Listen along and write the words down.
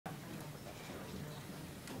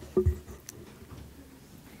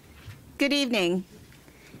Good evening.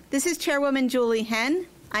 This is Chairwoman Julie Henn.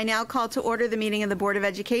 I now call to order the meeting of the Board of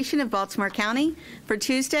Education of Baltimore County for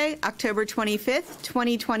Tuesday, October 25th,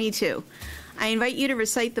 2022. I invite you to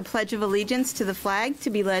recite the Pledge of Allegiance to the flag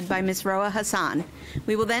to be led by Ms. Roa Hassan.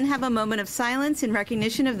 We will then have a moment of silence in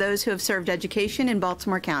recognition of those who have served education in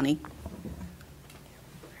Baltimore County.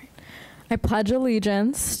 I pledge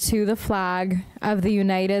allegiance to the flag of the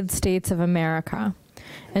United States of America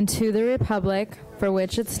and to the republic for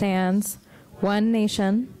which it stands, one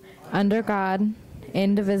nation, under God,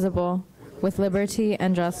 indivisible, with liberty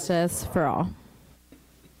and justice for all.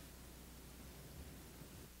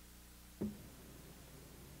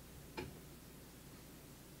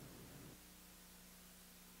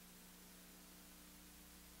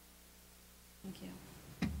 Thank you.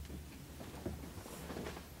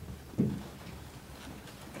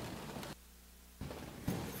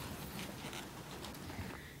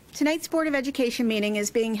 Tonight's Board of Education meeting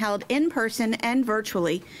is being held in person and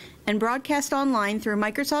virtually and broadcast online through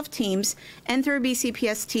Microsoft Teams and through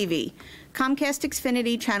BCPS-TV, Comcast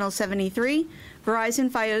Xfinity Channel 73,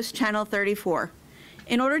 Verizon Fios Channel 34.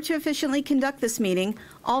 In order to efficiently conduct this meeting,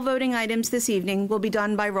 all voting items this evening will be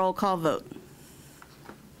done by roll call vote.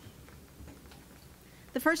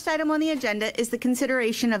 The first item on the agenda is the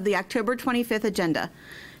consideration of the October 25th agenda.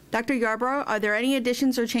 Dr. Yarbrough, are there any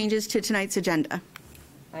additions or changes to tonight's agenda?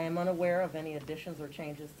 I am unaware of any additions or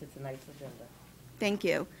changes to tonight's agenda. Thank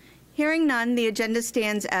you. Hearing none, the agenda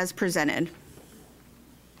stands as presented.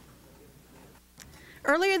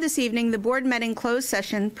 Earlier this evening, the board met in closed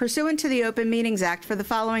session pursuant to the Open Meetings Act for the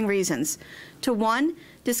following reasons. To 1,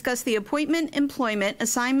 discuss the appointment, employment,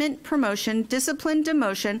 assignment, promotion, discipline,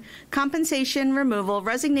 demotion, compensation, removal,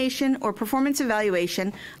 resignation, or performance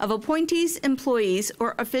evaluation of appointees, employees,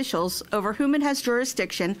 or officials over whom it has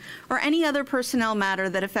jurisdiction, or any other personnel matter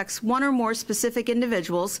that affects one or more specific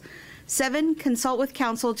individuals. 7, consult with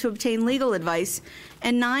counsel to obtain legal advice.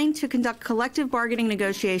 And 9, to conduct collective bargaining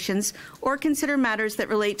negotiations or consider matters that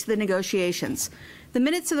relate to the negotiations. The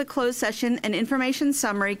minutes of the closed session and information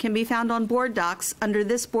summary can be found on board docs under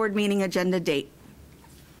this board meeting agenda date.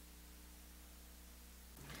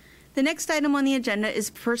 The next item on the agenda is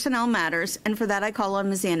personnel matters, and for that I call on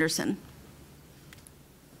Ms. Anderson.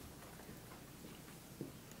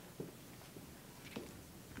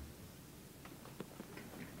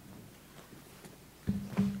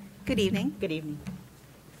 Good evening. Good evening.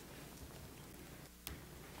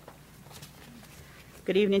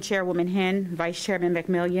 Good evening, Chairwoman Henn, Vice Chairman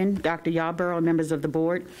McMillian, Dr. Yarbrough, and members of the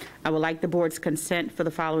board. I would like the board's consent for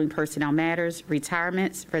the following personnel matters: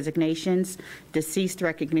 retirements, resignations, deceased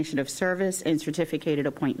recognition of service, and certificated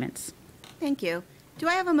appointments. Thank you. Do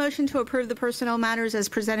I have a motion to approve the personnel matters as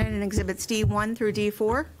presented in Exhibits D1 through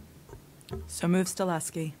D4? So move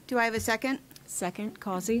Stileski. Do I have a second? Second,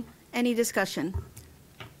 Causey. Any discussion?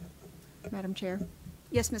 Madam Chair,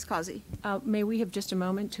 Yes, Ms. Causey. may we have just a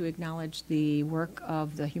moment to acknowledge the work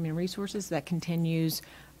of the Human Resources that continues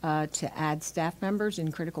to add staff members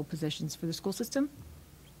in critical positions for the school system?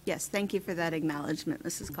 Yes, thank you for that acknowledgement,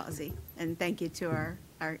 Mrs. Causey, and thank you to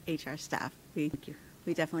our HR staff. We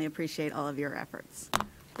definitely appreciate all of your efforts.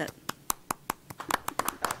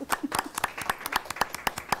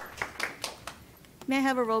 May I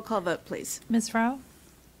have a roll call vote, please? Ms. Rowe?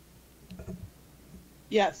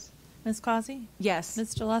 Yes. Ms. Causey? Yes.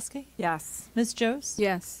 Ms. Stileski? Yes. Ms. Jose?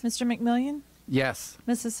 Yes. Mr. McMillian? Yes.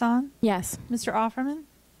 Ms. Hassan? Yes. Mr. Offerman?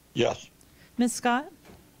 Yes. Ms. Scott?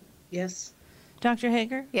 Yes. Dr.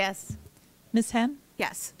 Hager? Yes. Ms. Henn?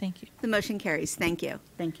 Yes. Thank you. The motion carries. Thank you.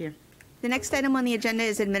 Thank you. The next item on the agenda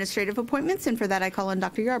is administrative appointments, and for that I call on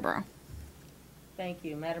Dr. Yarbrough. Thank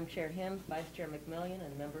you, Madam Chair Hims, Vice Chair McMillian,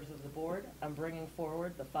 and members of the board. I'm bringing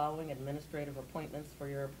forward the following administrative appointments for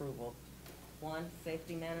your approval. 1,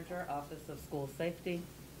 Safety Manager, Office of School Safety,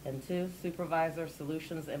 and 2, Supervisor,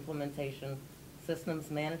 Solutions Implementation,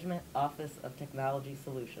 Systems Management, Office of Technology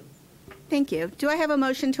Solutions. Thank you. Do I have a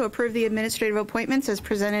motion to approve the administrative appointments as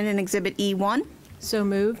presented in Exhibit E1? So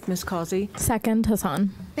moved, Ms. Causey. Second,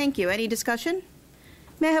 Hassan. Thank you. Any discussion?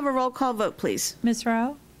 May I have a roll call vote, please? Ms.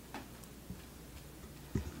 Rowe?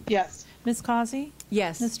 Yes. Ms. Causey?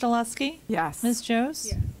 Yes. Ms. Stileski? Yes. Ms.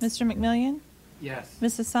 Jose? Mr. McMillian? Yes.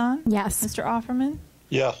 Ms. Hassan? Yes. Mr. Offerman?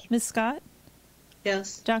 Yes. Ms. Scott?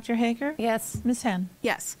 Yes. Dr. Hager? Yes. Ms. Henn?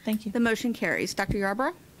 Yes. Thank you. The motion carries. Dr.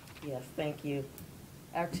 Yarbrough? Yes, thank you.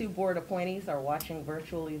 Our 2 board appointees are watching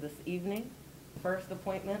virtually this evening. First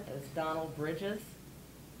appointment is Donald Bridges.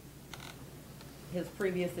 His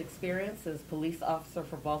previous experience is police officer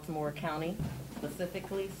for Baltimore County,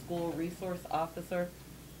 specifically school resource officer.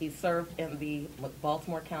 He served in the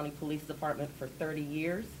Baltimore County Police Department for 30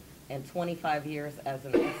 years and 25 years as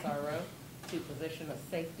an SRO to position of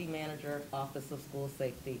Safety Manager, Office of School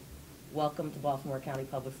Safety. Welcome to Baltimore County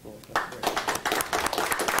Public Schools, Mr. Rich.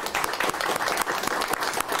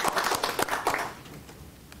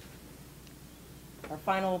 Our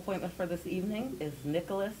final appointment for this evening is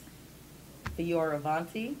Nicholas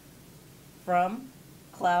Fioravanti from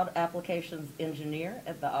Cloud Applications Engineer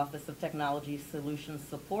at the Office of Technology Solutions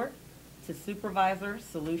Support to Supervisor,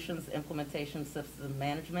 Solutions Implementation System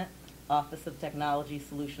Management, Office of Technology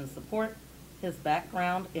Solutions Support. His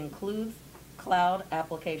background includes Cloud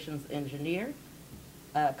Applications Engineer,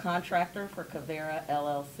 contractor for Cavera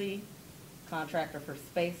LLC, contractor for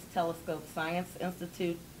Space Telescope Science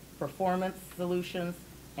Institute, Performance Solutions,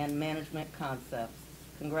 and Management Concepts.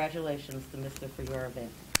 Congratulations to Mr. Fioravanti.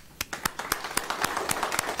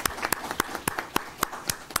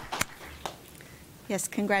 Yes,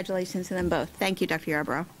 congratulations to them both. Thank you, Dr.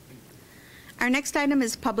 Yarborough. Our next item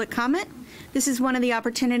is public comment. This is one of the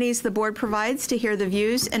opportunities the board provides to hear the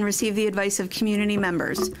views and receive the advice of community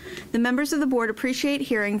members. The members of the board appreciate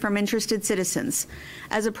hearing from interested citizens.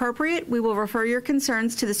 As appropriate, we will refer your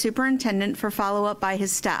concerns to the superintendent for follow-up by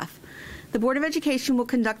his staff. The Board of Education will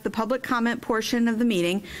conduct the public comment portion of the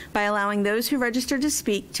meeting by allowing those who registered to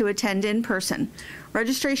speak to attend in person.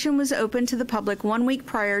 Registration was open to the public 1 week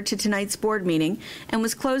prior to tonight's board meeting and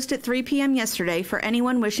was closed at 3 p.m. yesterday for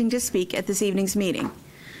anyone wishing to speak at this evening's meeting.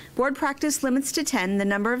 Board practice limits to 10 the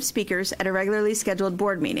number of speakers at a regularly scheduled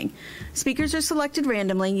board meeting. Speakers are selected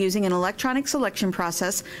randomly using an electronic selection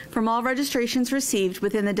process from all registrations received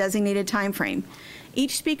within the designated time frame.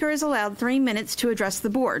 Each speaker is allowed 3 minutes to address the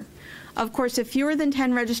board. Of course, if fewer than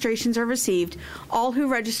 10 registrations are received, all who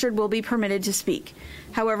registered will be permitted to speak.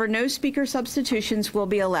 However, no speaker substitutions will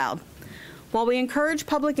be allowed. While we encourage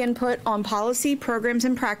public input on policy, programs,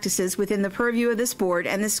 and practices within the purview of this board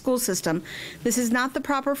and this school system, this is not the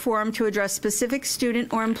proper forum to address specific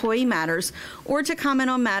student or employee matters or to comment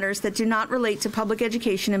on matters that do not relate to public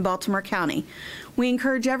education in Baltimore County. We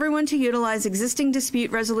encourage everyone to utilize existing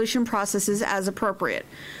dispute resolution processes as appropriate.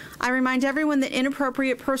 I remind everyone that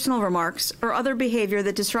inappropriate personal remarks or other behavior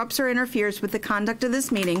that disrupts or interferes with the conduct of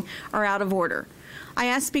this meeting are out of order. I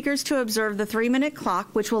ask speakers to observe the 3-minute clock,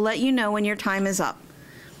 which will let you know when your time is up.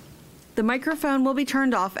 The microphone will be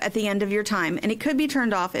turned off at the end of your time, and it could be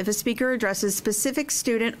turned off if a speaker addresses specific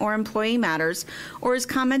student or employee matters or is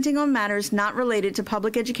commenting on matters not related to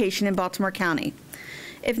public education in Baltimore County.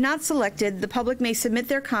 If not selected, the public may submit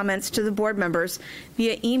their comments to the board members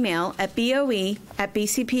via email at boe@bcps.org.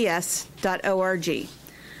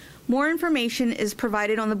 More information is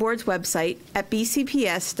provided on the board's website at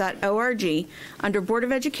bcps.org under Board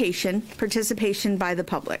of Education, Participation by the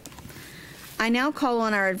Public. I now call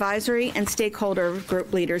on our advisory and stakeholder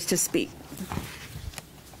group leaders to speak.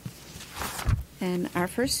 And our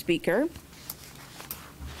first speaker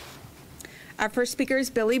is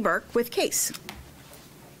Billy Burke with CASE.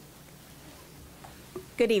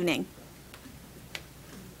 Good evening.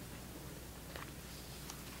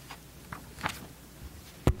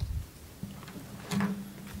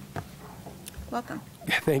 Welcome.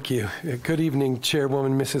 Thank you. Good evening,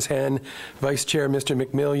 Chairwoman Mrs. Henn, Vice Chair Mr.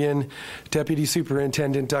 McMillian, Deputy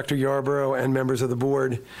Superintendent Dr. Yarborough, and members of the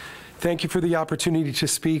board. Thank you for the opportunity to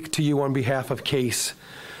speak to you on behalf of CASE.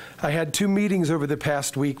 I had 2 meetings over the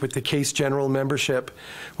past week with the CASE general membership.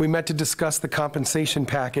 We met to discuss the compensation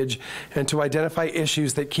package and to identify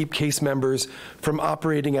issues that keep CASE members from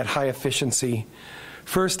operating at high efficiency.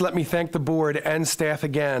 First, let me thank the board and staff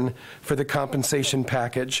again for the compensation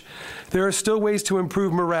package. There are still ways to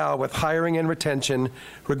improve morale with hiring and retention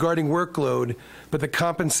regarding workload, but the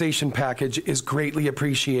compensation package is greatly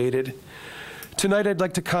appreciated. Tonight, I'd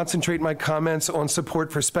like to concentrate my comments on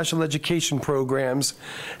support for special education programs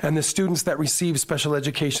and the students that receive special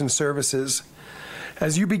education services.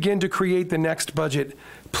 As you begin to create the next budget,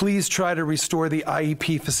 please try to restore the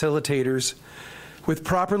IEP facilitators. With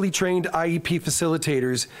properly trained IEP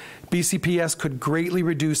facilitators, BCPS could greatly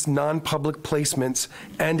reduce non-public placements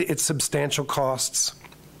and its substantial costs.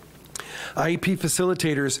 IEP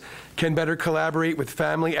facilitators can better collaborate with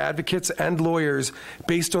family advocates and lawyers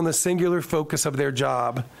based on the singular focus of their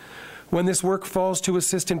job. When this work falls to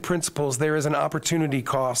assistant principals, there is an opportunity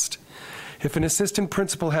cost. If an assistant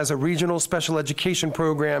principal has a regional special education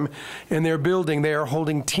program in their building, they are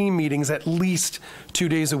holding team meetings at least 2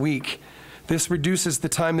 days a week. This reduces the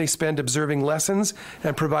time they spend observing lessons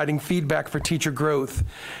and providing feedback for teacher growth,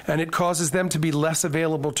 and it causes them to be less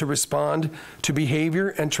available to respond to behavior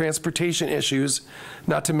and transportation issues,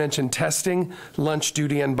 not to mention testing, lunch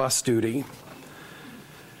duty, and bus duty.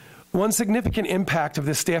 One significant impact of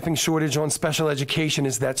the staffing shortage on special education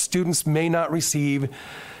is that students may not receive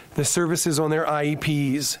the services on their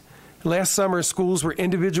IEPs. Last summer, schools were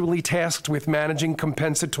individually tasked with managing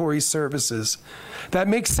compensatory services. That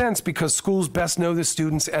makes sense because schools best know the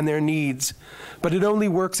students and their needs, but it only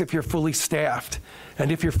works if you're fully staffed.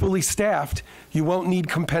 And if you're fully staffed, you won't need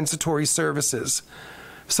compensatory services.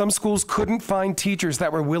 Some schools couldn't find teachers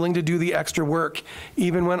that were willing to do the extra work,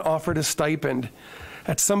 even when offered a stipend.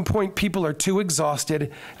 At some point, people are too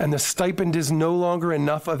exhausted, and the stipend is no longer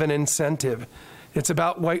enough of an incentive. It's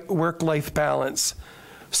about work-life balance.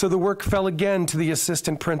 So the work fell again to the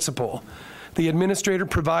assistant principal. The administrator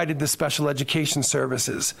provided the special education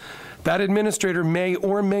services. That administrator may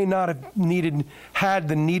or may not have had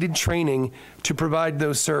the needed training to provide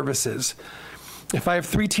those services. If I have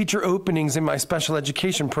 3 teacher openings in my special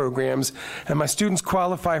education programs and my students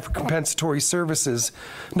qualify for compensatory services,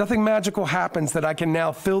 nothing magical happens that I can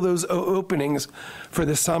now fill those openings for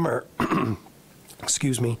the summer.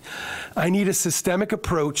 Excuse me. I need a systemic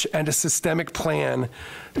approach and a systemic plan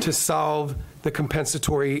to solve the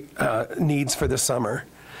compensatory needs for the summer.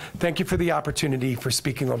 Thank you for the opportunity for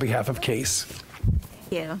speaking on behalf of CASE.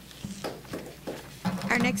 Thank you.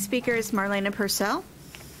 Our next speaker is Marlena Purcell.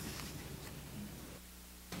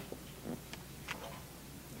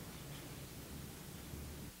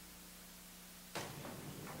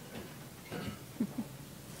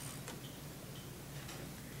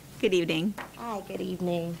 Good evening. Hi, good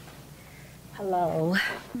evening. Hello,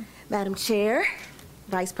 Madam Chair,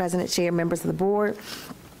 Vice President, Chair, members of the board,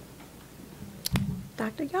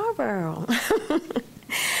 Dr. Yarborough.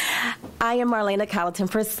 I am Marlena Colleton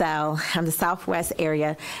Purcell. I'm the Southwest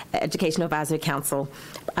Area Educational Advisory Council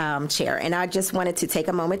Chair, and I just wanted to take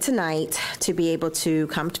a moment tonight to be able to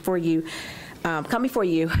come before you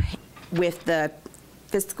with the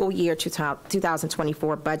fiscal year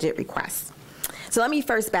 2024 budget request. So let me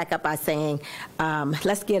first back up by saying,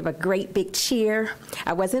 let's give a great big cheer.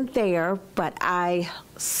 I wasn't there, but I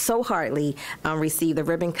so heartily received the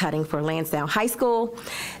ribbon cutting for Lansdowne High School.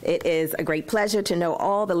 It is a great pleasure to know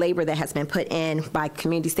all the labor that has been put in by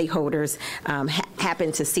community stakeholders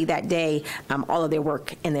happened to see that day, all of their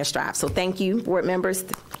work and their strive. So thank you, board members,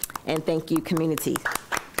 and thank you, community.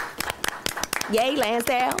 Yay,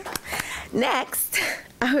 Lansdowne. Next,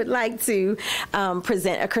 I would like to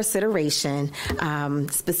present a consideration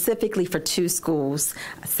specifically for 2 schools,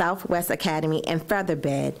 Southwest Academy and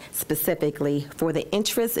Featherbed, specifically for the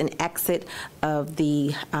entrance and exit of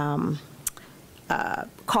the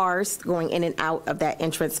cars going in and out of that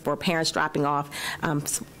entrance for parents dropping off,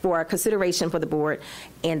 for a consideration for the board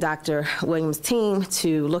and Dr. Williams' team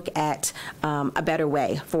to look at a better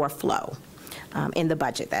way for flow in the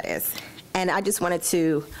budget, that is. And I just wanted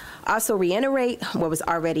to also reiterate what was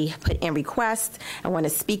already put in request. I want to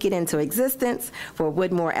speak it into existence for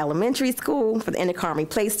Woodmore Elementary School for the intercom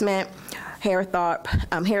replacement,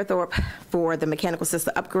 Harethorpe for the mechanical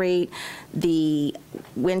system upgrade, the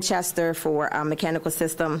Winchester for mechanical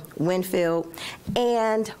system, Winfield,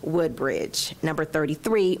 and Woodbridge, number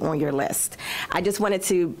 33 on your list. I just wanted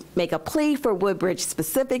to make a plea for Woodbridge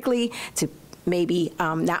specifically to maybe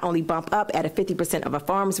not only bump up at a 50% of a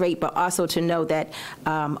farms rate, but also to know that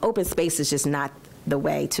open space is just not the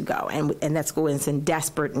way to go. And that school is in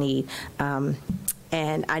desperate need.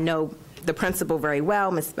 And I know the principal very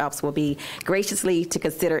well. Ms. Phelps will be graciously to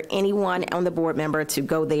consider anyone on the board member to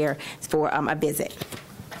go there for a visit.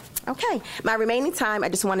 Okay, my remaining time, I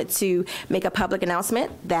just wanted to make a public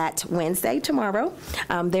announcement that Wednesday, tomorrow,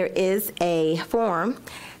 there is a forum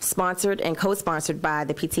sponsored and co-sponsored by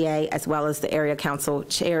the PTA as well as the area council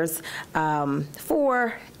chairs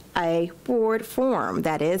for a board forum,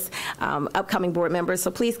 that is, upcoming board members.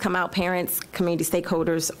 So please come out, parents, community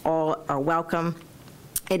stakeholders, all are welcome.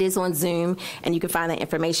 It is on Zoom, and you can find that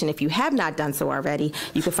information. If you have not done so already,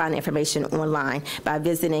 you can find the information online by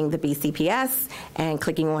visiting the BCPS and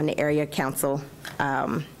clicking on the area council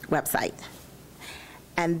website.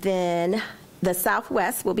 And then the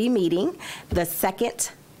Southwest will be meeting the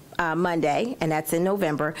second Monday, and that's in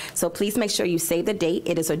November. So please make sure you save the date.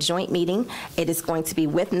 It is a joint meeting. It is going to be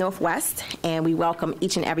with Northwest, and we welcome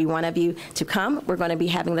each and every one of you to come. We're going to be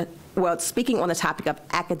having speaking on the topic of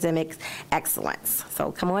academic excellence. So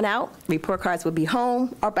come on out. Report cards will be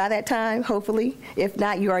home or by that time, hopefully. If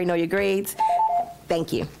not, you already know your grades.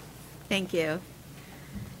 Thank you. Thank you.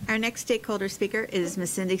 Our next stakeholder speaker is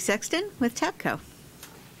Ms. Cindy Sexton with TAPCO.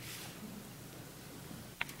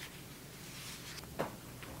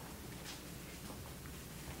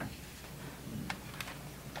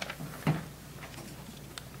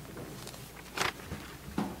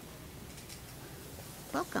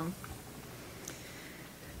 Welcome.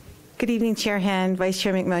 Good evening, Chair Hand, Vice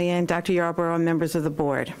Chair McMillian, Dr. Yarborough, and members of the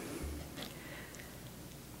board.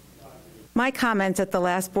 My comments at the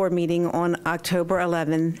last board meeting on October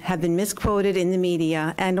 11th have been misquoted in the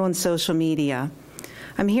media and on social media.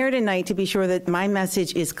 I'm here tonight to be sure that my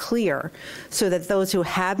message is clear so that those who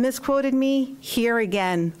have misquoted me hear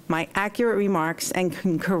again my accurate remarks and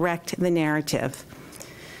can correct the narrative.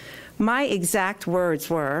 My exact words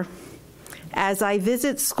were, as I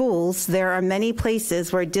visit schools, there are many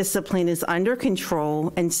places where discipline is under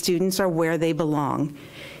control and students are where they belong,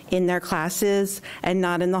 in their classes and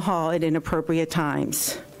not in the hall at inappropriate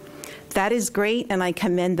times. That is great, and I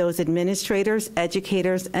commend those administrators,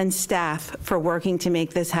 educators, and staff for working to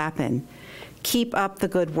make this happen. Keep up the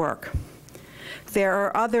good work. There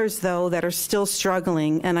are others, though, that are still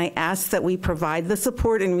struggling, and I ask that we provide the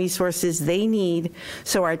support and resources they need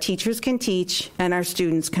so our teachers can teach and our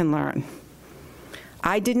students can learn.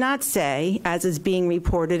 I did not say, as is being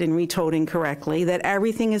reported and retold incorrectly, that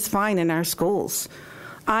everything is fine in our schools.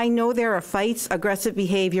 I know there are fights, aggressive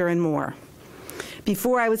behavior, and more.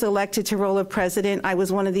 Before I was elected to role of president, I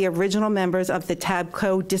was one of the original members of the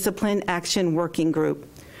TABCO Discipline Action Working Group.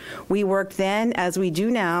 We worked then, as we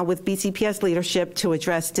do now, with BCPS leadership to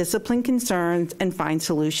address discipline concerns and find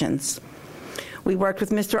solutions. We worked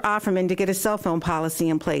with Mr. Offerman to get a cell phone policy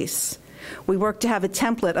in place. We worked to have a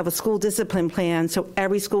template of a school discipline plan so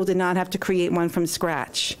every school did not have to create one from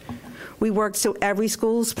scratch. We worked so every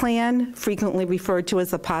school's plan, frequently referred to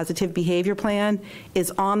as the positive behavior plan,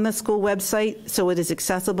 is on the school website so it is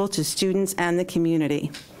accessible to students and the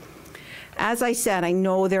community. As I said, I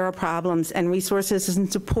know there are problems, and resources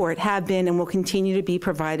and support have been and will continue to be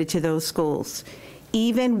provided to those schools.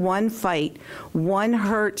 Even one fight, one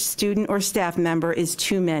hurt student or staff member is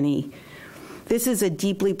too many. This is a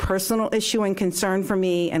deeply personal issue and concern for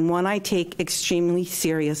me, and one I take extremely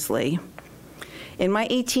seriously. In my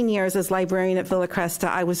 18 years as librarian at Villa Cresta,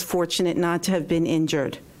 I was fortunate not to have been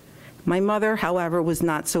injured. My mother, however, was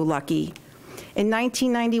not so lucky. In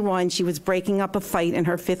 1991, she was breaking up a fight in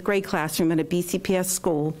her 5th grade classroom at a BCPS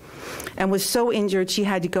school and was so injured she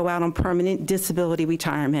had to go out on permanent disability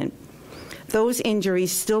retirement. Those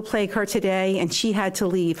injuries still plague her today, and she had to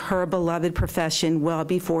leave her beloved profession well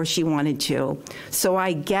before she wanted to. So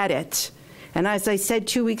I get it. And as I said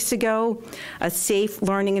 2 weeks ago, a safe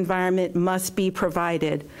learning environment must be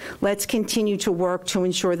provided. Let's continue to work to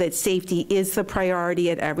ensure that safety is the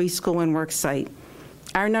priority at every school and work site.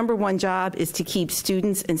 Our #1 job is to keep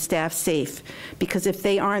students and staff safe, because if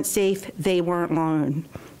they aren't safe, they won't learn.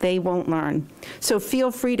 They won't learn. So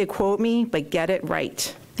feel free to quote me, but get it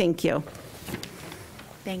right. Thank you.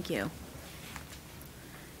 Thank you.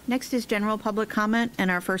 Next is general public comment,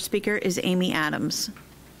 and our first speaker is Amy Adams.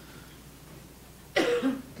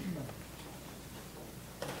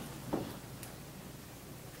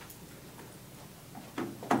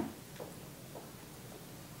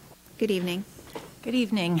 Good evening. Good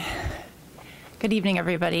evening. Good evening,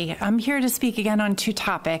 everybody. I'm here to speak again on 2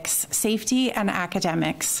 topics, safety and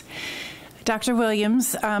academics. Dr.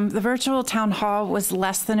 Williams, the virtual town hall was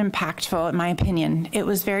less than impactful, in my opinion. It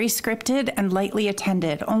was very scripted and lightly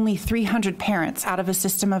attended. Only 300 parents out of a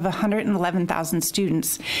system of 111,000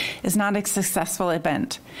 students is not a successful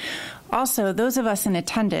event. Also, those of us in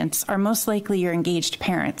attendance are most likely your engaged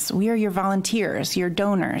parents. We are your volunteers, your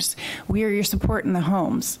donors. We are your support in the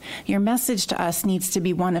homes. Your message to us needs to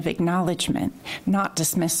be one of acknowledgement, not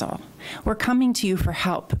dismissal. We're coming to you for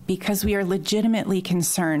help because we are legitimately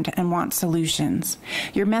concerned and want solutions.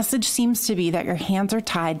 Your message seems to be that your hands are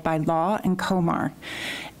tied by law and COMAR,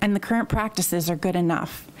 and the current practices are good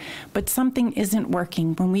enough. But something isn't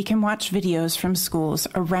working when we can watch videos from schools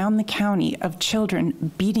around the county of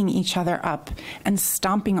children beating each other up and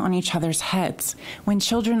stomping on each other's heads. When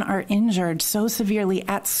children are injured so severely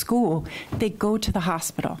at school, they go to the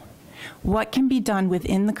hospital. What can be done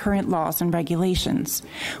within the current laws and regulations?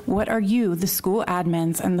 What are you, the school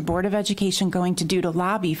admins, and the Board of Education going to do to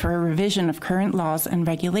lobby for a revision of current laws and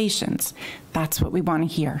regulations? That's what we want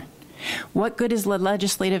to hear. What good is the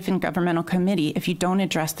legislative and governmental committee if you don't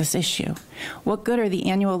address this issue? What good are the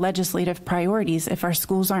annual legislative priorities if our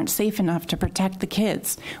schools aren't safe enough to protect the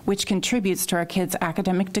kids, which contributes to our kids'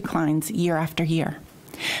 academic declines year after year?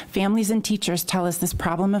 Families and teachers tell us this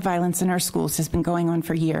problem of violence in our schools has been going on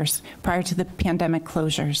for years, prior to the pandemic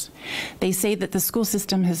closures. They say that the school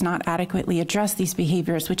system has not adequately addressed these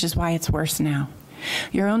behaviors, which is why it's worse now.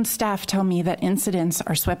 Your own staff tell me that incidents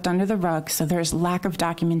are swept under the rug, so there's lack of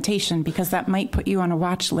documentation because that might put you on a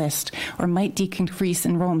watch list or might decrease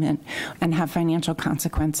enrollment and have financial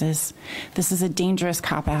consequences. This is a dangerous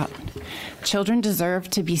cop-out. Children deserve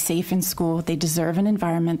to be safe in school. They deserve an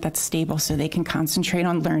environment that's stable so they can concentrate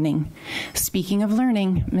on learning. Speaking of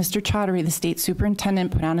learning, Mr. Chaudhary, the state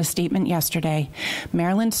superintendent, put out a statement yesterday.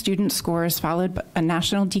 Maryland student scores followed a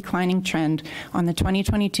national declining trend on the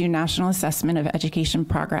 2022 National Assessment of Education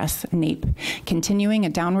Progress, NAEP, continuing a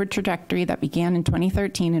downward trajectory that began in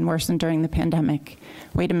 2013 and worsened during the pandemic.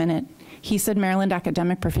 Wait a minute. He said Maryland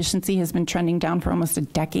academic proficiency has been trending down for almost a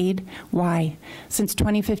decade. Why? Since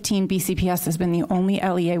 2015, BCPS has been the only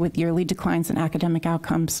LEA with yearly declines in academic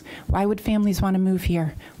outcomes. Why would families want to move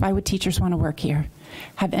here? Why would teachers want to work here?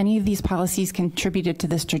 Have any of these policies contributed to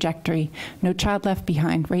this trajectory? No Child Left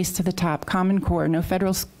Behind, Race to the Top, Common Core, new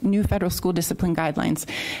federal school discipline guidelines,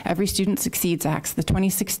 Every Student Succeeds Acts, the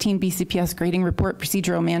 2016 BCPS Grading Report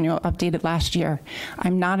Procedural Manual updated last year.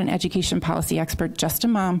 I'm not an education policy expert, just a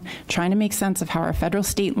mom trying to make sense of how our federal,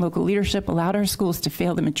 state, and local leadership allowed our schools to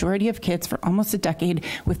fail the majority of kids for almost a decade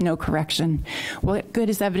with no correction. What good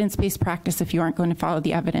is evidence-based practice if you aren't going to follow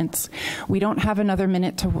the evidence? We don't have another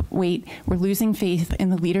minute to wait. We're losing faith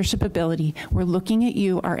in the leadership ability. We're looking at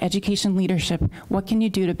you, our education leadership. What can you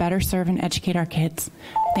do to better serve and educate our kids?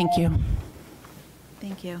 Thank you.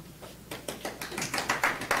 Thank you.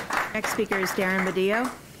 Next speaker is Darren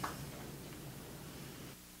Badillo.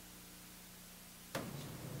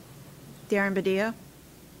 Darren Badillo.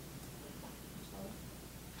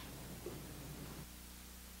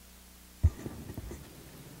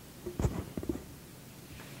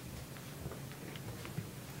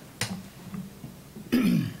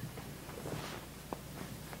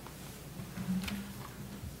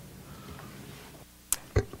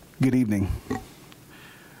 Good evening.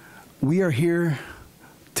 We are here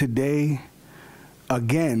today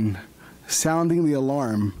again sounding the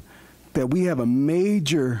alarm that we have a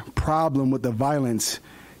major problem with the violence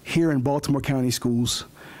here in Baltimore County schools.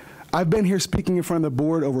 I've been here speaking in front of the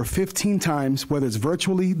board over 15 times, whether it's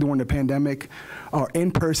virtually during the pandemic or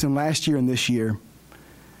in person last year and this year.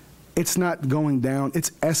 It's not going down,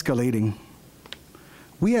 it's escalating.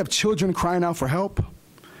 We have children crying out for help.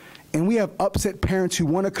 And we have upset parents who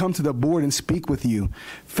want to come to the board and speak with you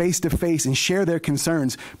face to face and share their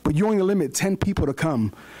concerns, but you only limit 10 people to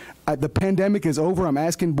come. The pandemic is over. I'm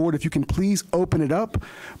asking board if you can please open it up,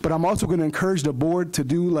 but I'm also going to encourage the board to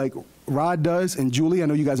do like Rod does and Julie. I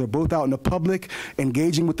know you guys are both out in the public,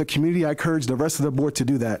 engaging with the community. I encourage the rest of the board to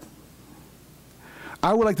do that.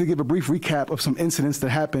 I would like to give a brief recap of some incidents that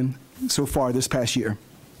happened so far this past year.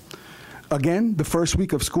 Again, the first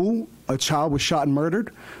week of school, a child was shot and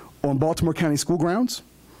murdered on Baltimore County school grounds.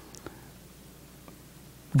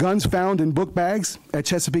 Guns found in book bags at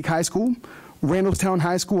Chesapeake High School. Randallstown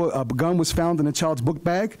High School, a gun was found in a child's book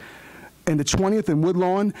bag. And the 20th in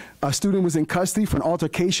Woodlawn, a student was in custody for an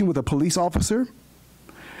altercation with a police officer.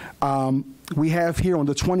 We have here on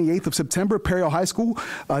the 28th of September, Perry High School,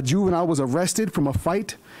 a juvenile was arrested from a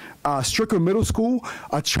fight. Stricker Middle School,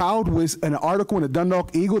 a child was in an article in the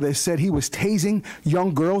Dundalk Eagle that said he was tasing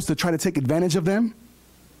young girls to try to take advantage of them.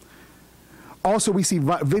 Also, we see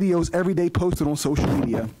videos every day posted on social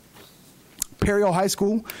media. Perry High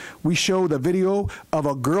School, we showed a video of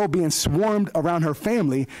a girl being swarmed around her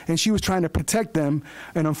family, and she was trying to protect them,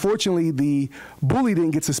 and unfortunately, the bully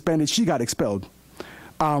didn't get suspended. She got expelled.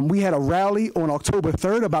 We had a rally on October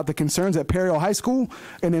 3rd about the concerns at Perry High School,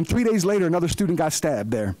 and then 3 days later, another student got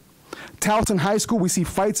stabbed there. Towson High School, we see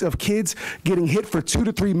fights of kids getting hit for 2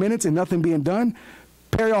 to 3 minutes and nothing being done.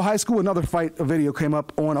 Perry High School, another fight, a video came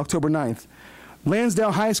up on October 9th.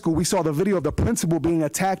 Lansdale High School, we saw the video of the principal being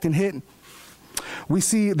attacked and hit. We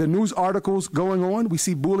see the news articles going on. We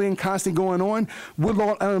see bullying constantly going on.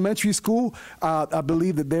 Woodlawn Elementary School, I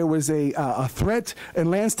believe that there was a threat. In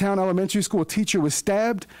Lansdowne Elementary School, a teacher was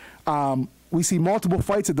stabbed. We see multiple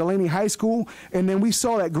fights at Delaney High School. And then we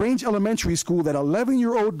saw at Grange Elementary School that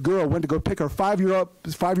 11-year-old girl went to go pick her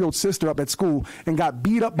 5-year-old sister up at school and got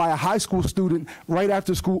beat up by a high school student right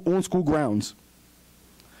after school on school grounds.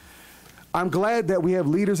 I'm glad that we have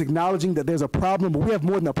leaders acknowledging that there's a problem, but we have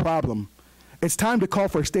more than a problem. It's time to call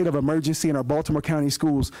for a state of emergency in our Baltimore County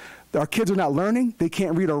schools. Our kids are not learning. They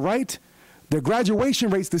can't read or write. Their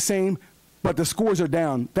graduation rate's the same, but the scores are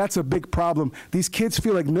down. That's a big problem. These kids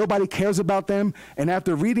feel like nobody cares about them, and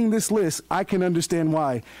after reading this list, I can understand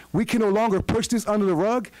why. We can no longer push this under the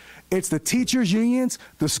rug. It's the teachers' unions,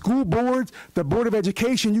 the school boards, the Board of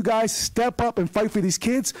Education. You guys step up and fight for these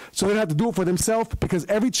kids so they don't have to do it for themselves, because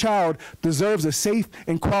every child deserves a safe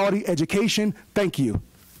and quality education. Thank you.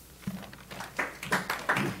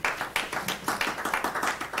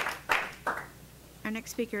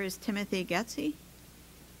 next speaker is Timothy Getze.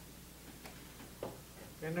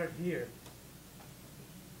 They're not here.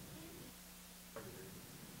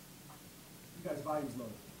 You guys' volume's low.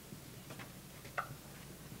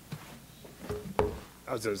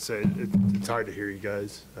 I was going to say, it's hard to hear you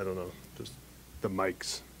guys. I don't know, just the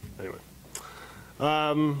mics. Anyway.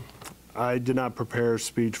 I did not prepare a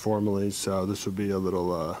speech formally, so this would be a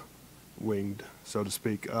little winged, so to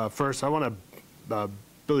speak. First, I want to,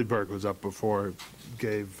 Billy Burke was up before,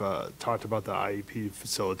 talked about the IEP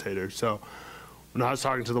facilitator. So when I was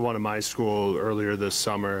talking to the one in my school earlier this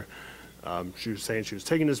summer, she was saying she was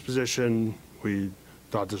taking this position. We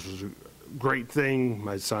thought this was a great thing.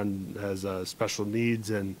 My son has special needs,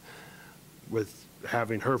 and with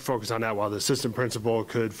having her focus on that while the assistant principal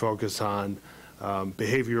could focus on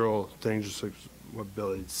behavioral things, just like what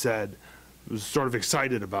Billy said, I was sort of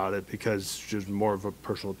excited about it because she was more of a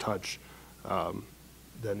personal touch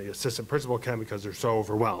than the assistant principal can because they're so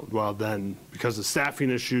overwhelmed. Well, then, because of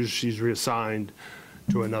staffing issues, she's reassigned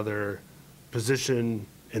to another position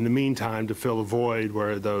in the meantime to fill a void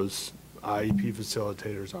where those IEP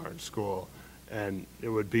facilitators are in school. And it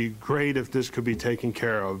would be great if this could be taken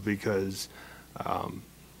care of because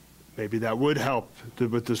maybe that would help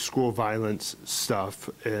with the school violence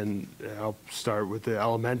stuff and help start with the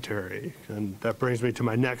elementary. And that brings me to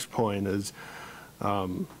my next point is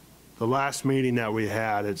the last meeting that we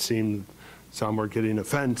had, it seemed some were getting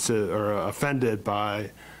offended by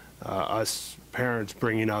us parents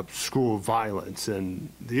bringing up school violence. And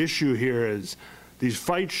the issue here is these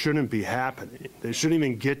fights shouldn't be happening. They shouldn't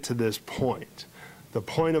even get to this point. The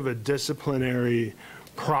point of a disciplinary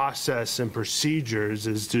process and procedures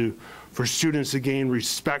is for students to gain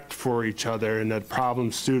respect for each other and that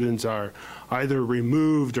problem students are either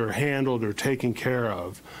removed or handled or taken care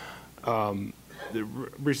of. The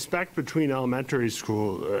respect between elementary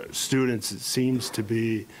school students, it seems to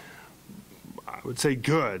be, I would say,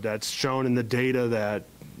 good. That's shown in the data that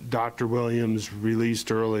Dr. Williams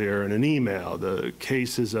released earlier in an email. The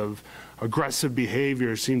cases of aggressive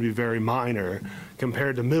behavior seem to be very minor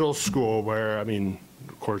compared to middle school where, I mean,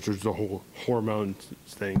 of course, there's the whole hormone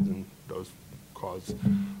things and those cause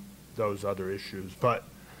those other issues. But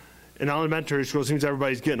in elementary school, it seems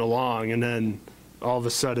everybody's getting along, and then all of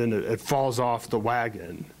a sudden it falls off the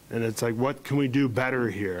wagon. And it's like, what can we do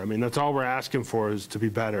better here? I mean, that's all we're asking for is to be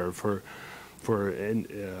better, for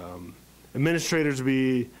administrators to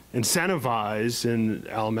be incentivized in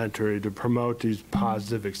elementary to promote these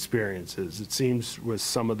positive experiences. It seems with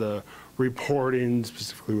some of the reporting,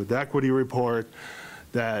 specifically with the equity report,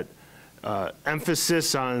 that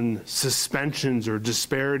emphasis on suspensions or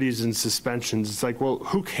disparities in suspensions, it's like, well,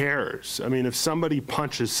 who cares? I mean, if somebody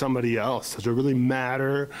punches somebody else, does it really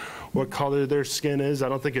matter what color their skin is? I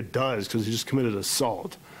don't think it does because he just committed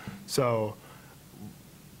assault. So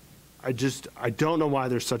I don't know why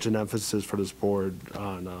there's such an emphasis for this board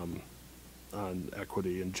on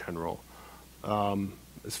equity in general.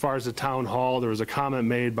 As far as the town hall, there was a comment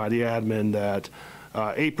made by the admin that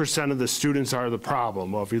 8% of the students are the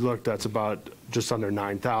problem. Well, if you look, that's about just under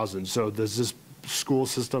 9,000. So does this school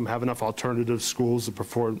system have enough alternative schools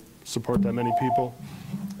to support that many people?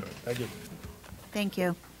 Thank you. Thank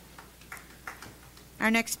you. Our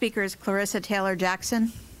next speaker is Clarissa Taylor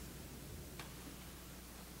Jackson.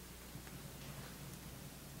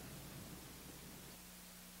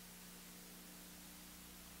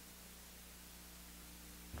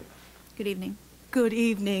 Good evening. Good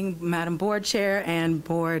evening, Madam Board Chair and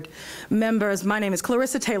board members. My name is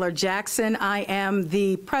Clarissa Taylor Jackson. I am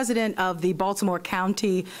the president of the Baltimore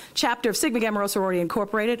County chapter of Sigma Gamma Rho Sorority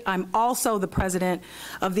Incorporated. I'm also the president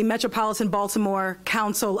of the Metropolitan Baltimore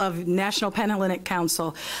Council of National Panhellenic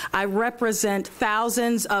Council. I represent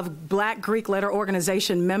thousands of Black Greek letter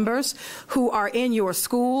organization members who are in your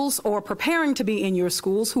schools or preparing to be in your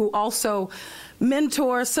schools, who also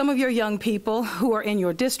mentor some of your young people who are in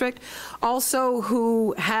your district, also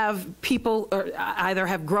who have people or either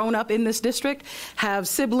have grown up in this district, have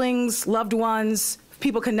siblings, loved ones,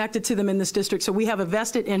 people connected to them in this district. So we have a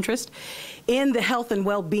vested interest in the health and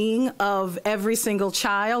well-being of every single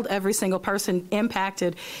child, every single person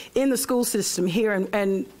impacted in the school system here.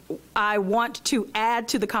 And I want to add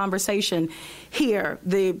to the conversation here.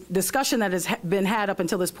 The discussion that has been had up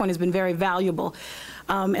until this point has been very valuable.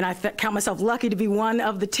 And I count myself lucky to be one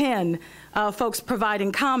of the 10 folks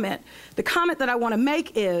providing comment. The comment that I want to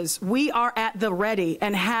make is we are at the ready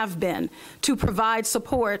and have been to provide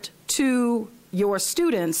support to your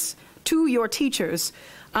students to your teachers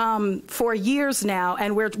for years now,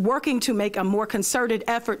 and we're working to make a more concerted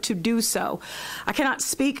effort to do so. I cannot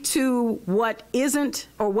speak to what isn't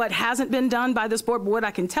or what hasn't been done by this board, but what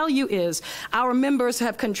I can tell you is our members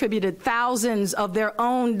have contributed thousands of their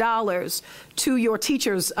own dollars to your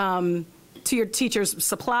teachers'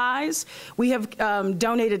 supplies. We have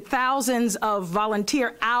donated thousands of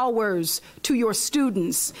volunteer hours to your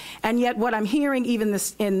students. And yet what I'm hearing even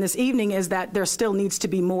in this evening is that there still needs to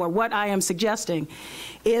be more. What I am suggesting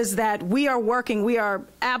is that we are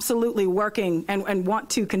absolutely working and want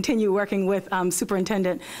to continue working with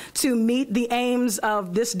Superintendent to meet the aims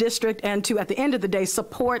of this district and to, at the end of the day,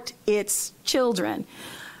 support its children.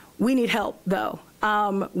 We need help, though.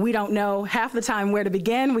 We don't know half the time where to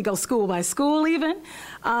begin. We go school by school even,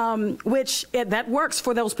 that works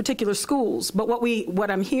for those particular schools. But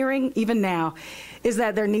what I'm hearing even now is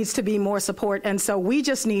that there needs to be more support. And so we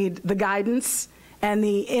just need the guidance and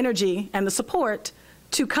the energy and the support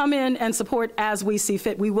to come in and support as we see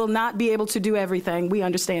fit. We will not be able to do everything. We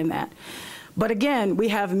understand that. But again, we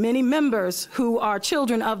have many members who are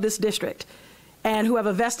children of this district and who have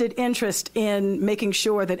a vested interest in making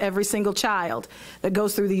sure that every single child that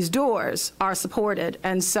goes through these doors are supported.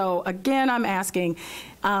 And so, again, I'm asking,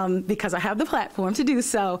 because I have the platform to do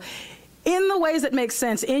so, in the ways that make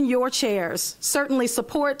sense, in your chairs, certainly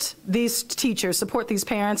support these teachers, support these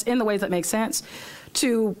parents in the ways that make sense,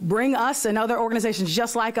 to bring us and other organizations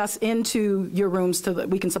just like us into your rooms so that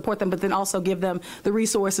we can support them, but then also give them the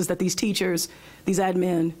resources that these teachers, these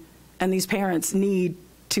admin, and these parents need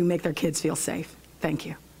to make their kids feel safe. Thank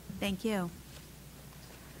you. Thank you.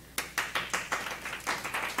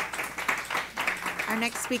 Our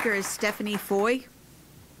next speaker is Stephanie Foy.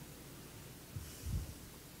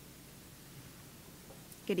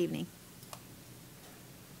 Good evening.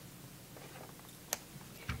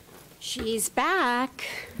 She's back.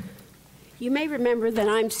 You may remember that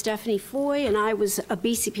I'm Stephanie Foy, and I was a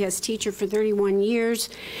BCPS teacher for 31 years,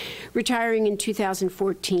 retiring in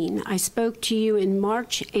 2014. I spoke to you in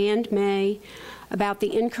March and May about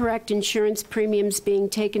the incorrect insurance premiums being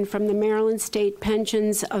taken from the Maryland state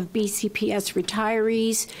pensions of BCPS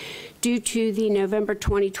retirees due to the November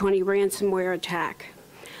 2020 ransomware attack.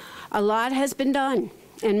 A lot has been done,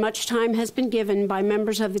 and much time has been given by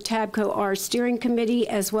members of the TABCO-R steering committee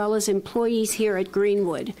as well as employees here at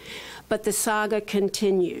Greenwood, but the saga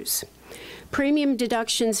continues. Premium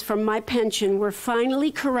deductions from my pension were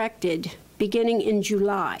finally corrected beginning in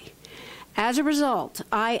July. As a result,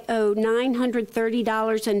 I owe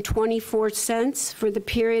 $930.24 for the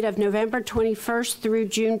period of November 21st through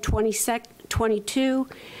June 22,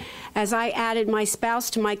 as I added my spouse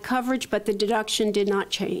to my coverage, but the deduction did not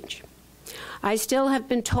change. I still have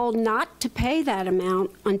been told not to pay that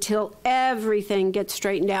amount until everything gets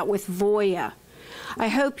straightened out with VOIA. I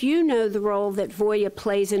hope you know the role that VOIA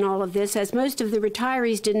plays in all of this, as most of the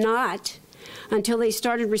retirees did not until they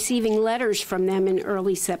started receiving letters from them in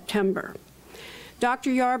early September.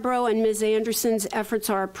 Dr. Yarbrough and Ms. Anderson's efforts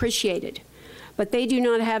are appreciated, but they do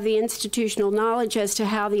not have the institutional knowledge as to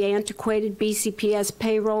how the antiquated BCPS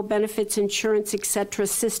payroll, benefits, insurance, etc.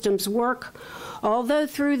 systems work, although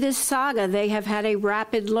through this saga they have had a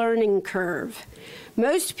rapid learning curve.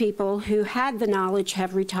 Most people who had the knowledge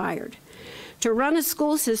have retired. To run a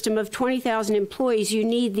school system of 20,000 employees, you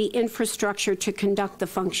need the infrastructure to conduct the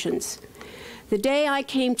functions. The day I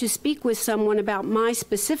came to speak with someone about my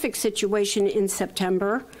specific situation in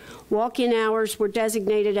September, walk-in hours were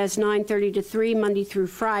designated as 9:30 to 3, Monday through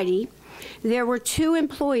Friday. There were 2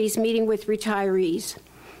 employees meeting with retirees.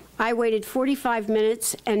 I waited 45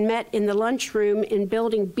 minutes and met in the lunchroom in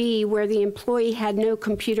Building B, where the employee had no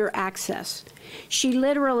computer access. She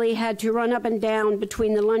literally had to run up and down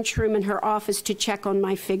between the lunchroom and her office to check on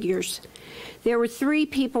my figures. There were 3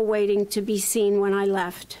 people waiting to be seen when I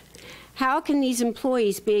left. How can these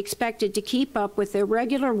employees be expected to keep up with their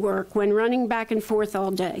regular work when running back and forth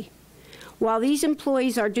all day? While these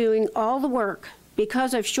employees are doing all the work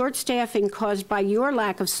because of short staffing caused by your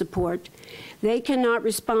lack of support, they cannot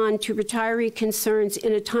respond to retiree concerns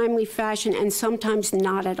in a timely fashion, and sometimes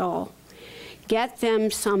not at all. Get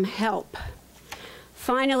them some help.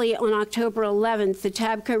 Finally, on October 11th, the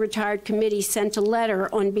TABCO Retired Committee sent a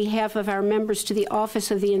letter on behalf of our members to the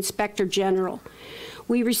Office of the Inspector General.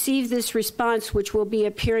 We received this response, which will be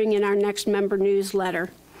appearing in our next member newsletter.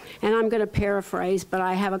 And I'm going to paraphrase, but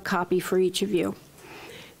I have a copy for each of you.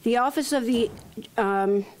 The Office of the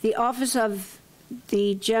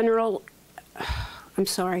General, I'm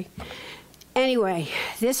sorry. Anyway,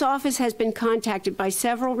 this office has been contacted by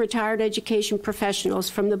several retired education professionals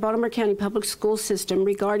from the Baltimore County Public School System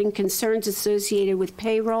regarding concerns associated with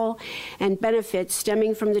payroll and benefits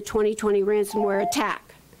stemming from the 2020 ransomware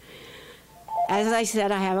attack. As I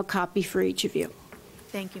said, I have a copy for each of you.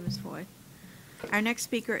 Thank you, Ms. Floyd. Our next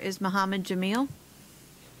speaker is Mohammed Jamil.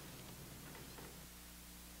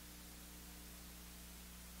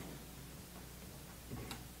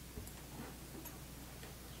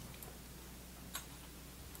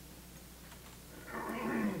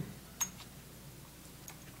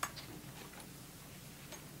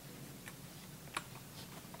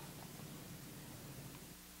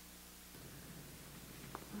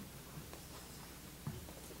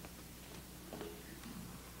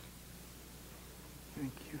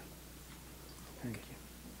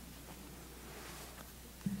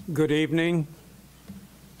 Good evening.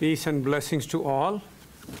 Peace and blessings to all.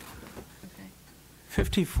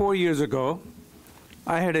 54 years ago,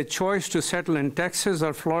 I had a choice to settle in Texas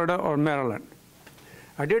or Florida or Maryland.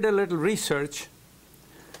 I did a little research,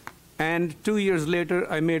 and 2 years later,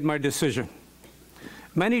 I made my decision.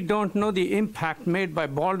 Many don't know the impact made by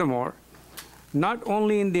Baltimore, not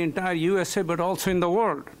only in the entire USA, but also in the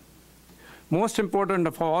world. Most important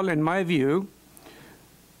of all, in my view,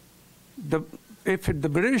 if the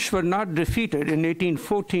British were not defeated in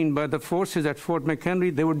 1814 by the forces at Fort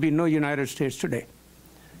McHenry, there would be no United States today.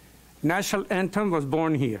 National anthem was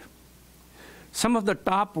born here. Some of the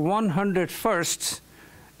top 100 firsts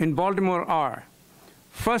in Baltimore are: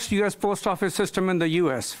 first U.S. post office system in the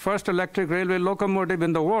U.S., first electric railway locomotive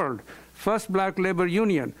in the world, first black labor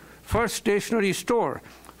union, first stationery store,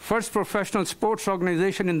 first professional sports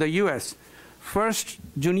organization in the U.S., first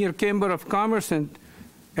junior chamber of commerce and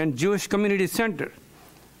Jewish Community Center,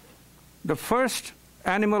 the first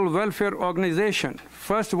animal welfare organization,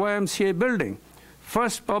 first YMCA building,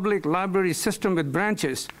 first public library system with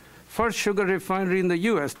branches, first sugar refinery in the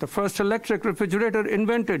U.S., the first electric refrigerator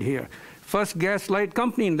invented here, first gas light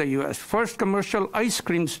company in the U.S., first commercial ice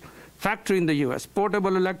cream factory in the U.S.,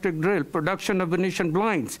 portable electric drill, production of Venetian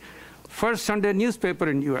blinds, first Sunday newspaper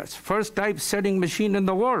in U.S., first typesetting machine in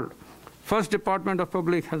the world, first Department of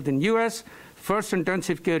Public Health in U.S., first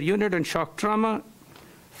intensive care unit and shock trauma,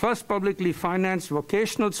 first publicly financed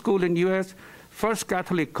vocational school in U.S., first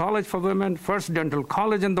Catholic college for women, first dental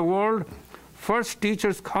college in the world, first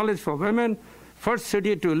teachers college for women, first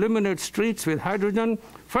city to illuminate streets with hydrogen,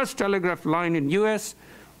 first telegraph line in U.S.,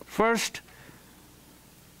 first,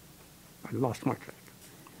 I lost my track,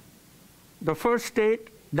 the first state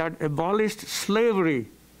that abolished slavery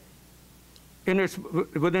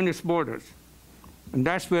within its borders, and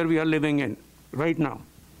that's where we are living in right now,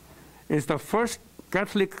 is the first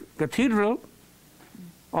Catholic cathedral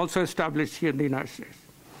also established here in the United States.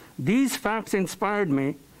 These facts inspired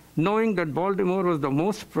me, knowing that Baltimore was the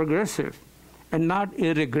most progressive and not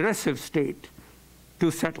a regressive state to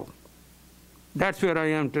settle. That's where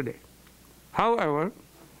I am today. However,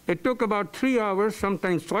 it took about 3 hours,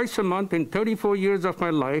 sometimes twice a month in 34 years of my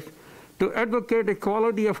life, to advocate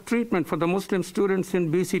equality of treatment for the Muslim students in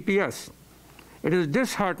BCPS. It is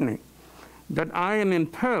disheartening that I am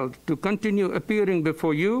impelled to continue appearing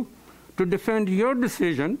before you to defend your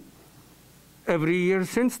decision every year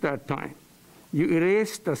since that time. You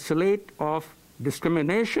erased the slate of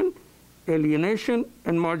discrimination, alienation,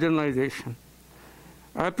 and marginalization.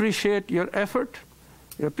 I appreciate your effort,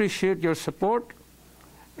 I appreciate your support,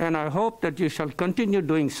 and I hope that you shall continue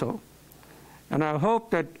doing so. And I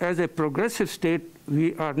hope that as a progressive state,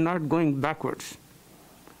 we are not going backwards.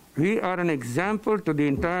 We are an example to the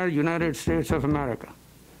entire United States of America.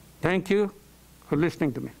 Thank you for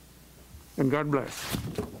listening to me, and God bless.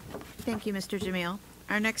 Thank you, Mr. Jamil.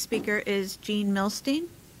 Our next speaker is Jean Milstein.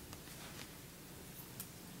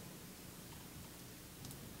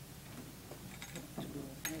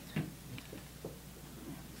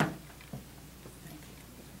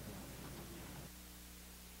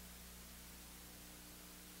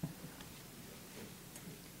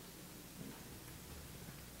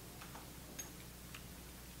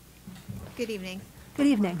 Good evening. Good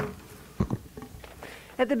evening.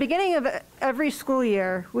 At the beginning of every school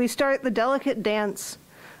year, we start the delicate dance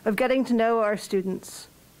of getting to know our students.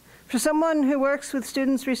 For someone who works with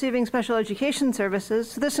students receiving special education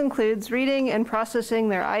services, this includes reading and processing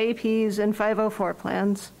their IEPs and 504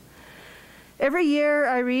 plans. Every year,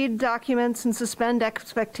 I read documents and suspend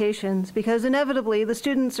expectations because inevitably the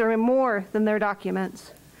students are more than their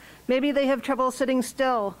documents. Maybe they have trouble sitting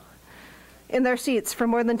still in their seats for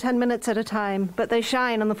more than 10 minutes at a time, but they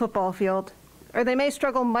shine on the football field. or they may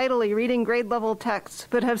struggle mightily reading grade-level texts,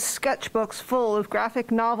 but have sketchbooks full of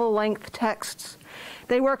graphic novel-length texts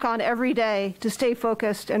they work on every day to stay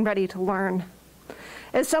focused and ready to learn.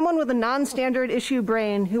 As someone with a non-standard issue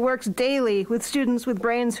brain who works daily with students with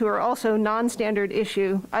brains who are also non-standard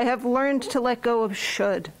issue, I have learned to let go of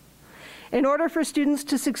should. In order for students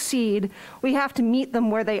to succeed, we have to meet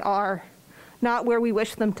them where they are, not where we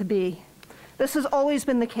wish them to be. This has always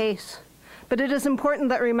been the case, but it is important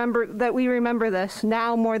that we remember this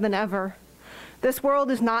now more than ever. This world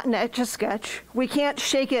is not an Etch-a-Sketch. We can't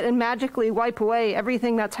shake it and magically wipe away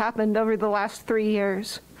everything that's happened over the last 3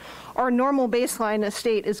 years. Our normal baseline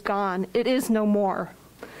state is gone. It is no more.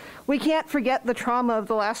 We can't forget the trauma of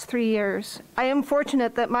the last 3 years. I am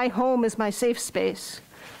fortunate that my home is my safe space.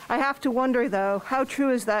 I have to wonder, though, how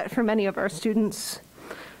true is that for many of our students?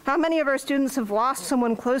 How many of our students have lost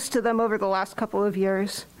someone close to them over the last couple of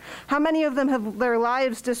years? How many of them have their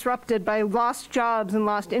lives disrupted by lost jobs and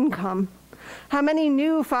lost income? How many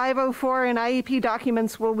new 504 and IEP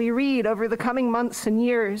documents will we read over the coming months and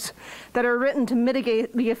years that are written to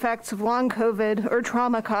mitigate the effects of long COVID or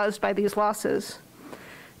trauma caused by these losses?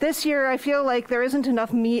 This year, I feel like there isn't enough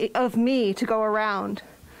of me to go around.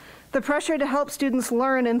 The pressure to help students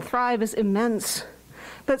learn and thrive is immense,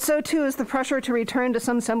 but so too is the pressure to return to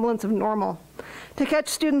some semblance of normal, to catch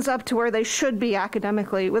students up to where they should be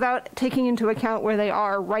academically without taking into account where they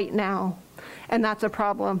are right now, and that's a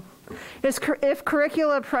problem. If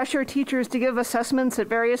curricula pressure teachers to give assessments at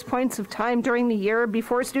various points of time during the year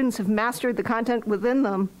before students have mastered the content within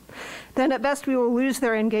them, then at best we will lose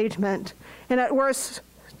their engagement, and at worst,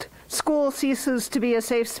 school ceases to be a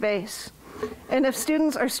safe space. And if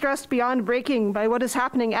students are stressed beyond breaking by what is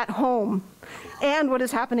happening at home and what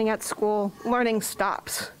is happening at school, learning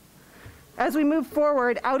stops. As we move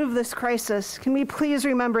forward out of this crisis, can we please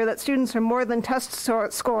remember that students are more than test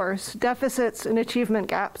scores, deficits, and achievement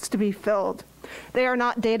gaps to be filled. They are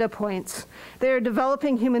not data points. They are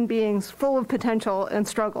developing human beings full of potential and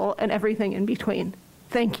struggle and everything in between.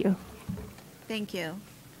 Thank you. Thank you.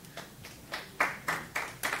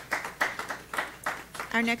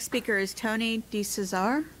 Our next speaker is Tony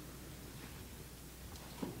DeCesar.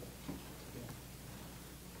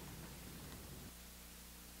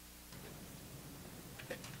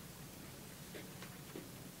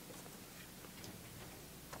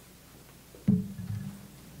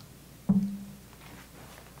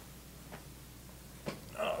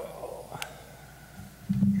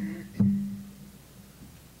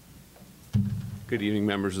 Good evening,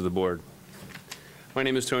 members of the board. My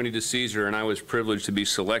name is Tony DeCesar, and I was privileged to be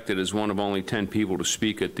selected as one of only 10 people to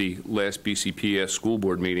speak at the last BCPS school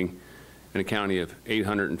board meeting in a county of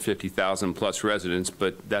 850,000 plus residents,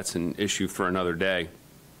 but that's an issue for another day.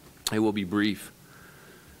 I will be brief.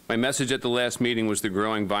 My message at the last meeting was the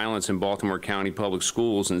growing violence in Baltimore County Public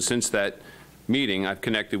Schools, and since that meeting, I've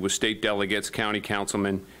connected with state delegates, county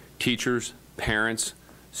councilmen, teachers, parents,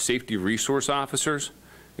 safety resource officers,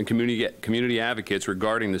 and community advocates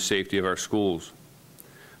regarding the safety of our schools.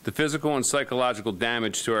 The physical and psychological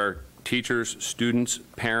damage to our teachers, students,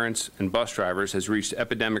 parents, and bus drivers has reached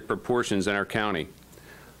epidemic proportions in our county.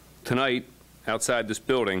 Tonight, outside this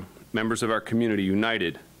building, members of our community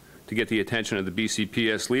united to get the attention of the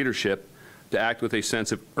BCPS leadership to act with a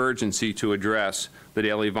sense of urgency to address the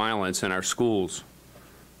daily violence in our schools.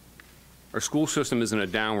 Our school system is in a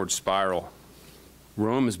downward spiral.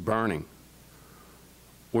 Rome is burning.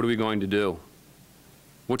 What are we going to do?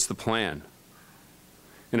 What's the plan?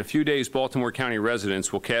 In a few days, Baltimore County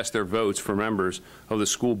residents will cast their votes for members of the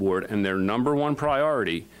school board, and their #1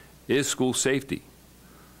 priority is school safety.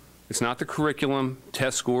 It's not the curriculum,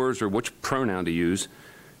 test scores, or which pronoun to use.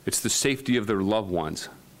 It's the safety of their loved ones.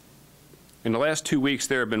 In the last 2 weeks,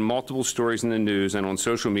 there have been multiple stories in the news and on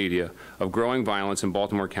social media of growing violence in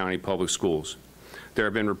Baltimore County public schools. There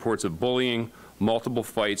have been reports of bullying, multiple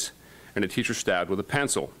fights, and a teacher stabbed with a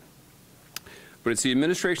pencil. But it's the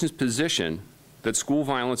administration's position that school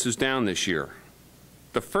violence is down this year.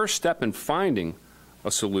 The first step in finding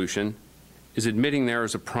a solution is admitting there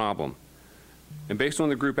is a problem. And based on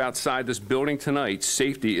the group outside this building tonight,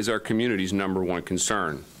 safety is our community's #1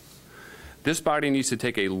 concern. This body needs to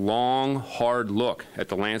take a long, hard look at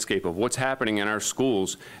the landscape of what's happening in our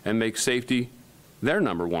schools and make safety their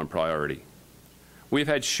 #1 priority. We've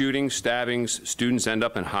had shootings, stabbings, students end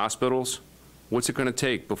up in hospitals. What's it going to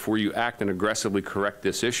take before you act and aggressively correct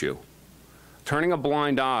this issue? Turning a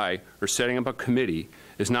blind eye or setting up a committee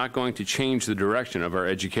is not going to change the direction of our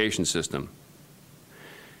education system.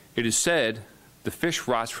 It is said the fish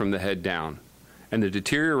rots from the head down, and the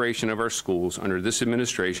deterioration of our schools under this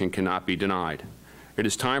administration cannot be denied. It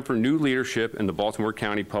is time for new leadership in the Baltimore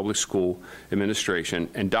County Public School Administration,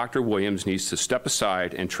 and Dr. Williams needs to step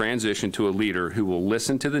aside and transition to a leader who will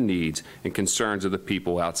listen to the needs and concerns of the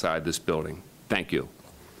people outside this building. Thank you.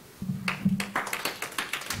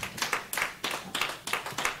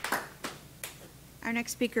 Our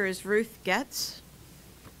next speaker is Ruth Getz.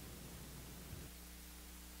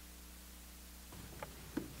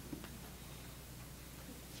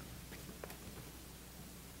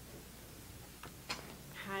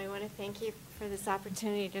 I want to thank you for this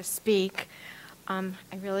opportunity to speak. I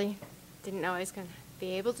really didn't know I was going to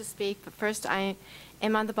be able to speak, but first I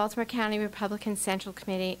am on the Baltimore County Republican Central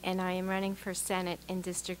Committee, and I am running for Senate in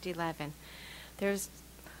District 11. There's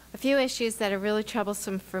a few issues that are really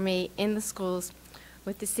troublesome for me in the schools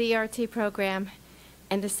with the CRT program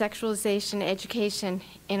and the sexualization education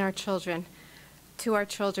in our children, to our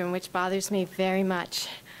children, which bothers me very much,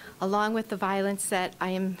 along with the violence that I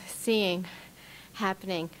am seeing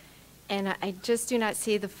happening. And I just do not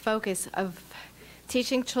see the focus of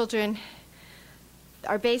teaching children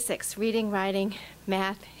our basics, reading, writing,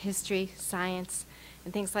 math, history, science,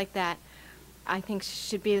 and things like that. I think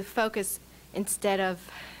should be the focus instead of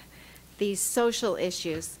these social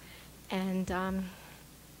issues. And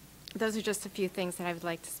those are just a few things that I would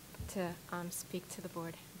like to speak to the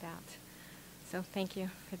board about. So thank you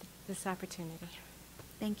for this opportunity.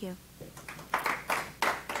 Thank you.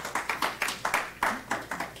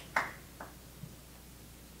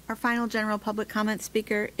 Our final general public comment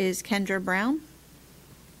speaker is Kendra Brown.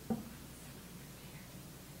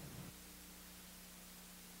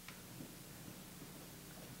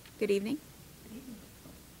 Good evening.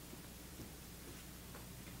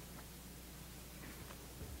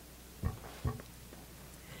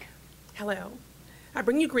 Hello. I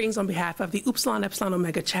bring you greetings on behalf of the Upsilon Epsilon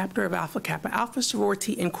Omega chapter of Alpha Kappa Alpha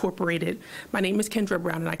Sorority Incorporated. My name is Kendra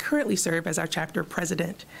Brown, and I currently serve as our chapter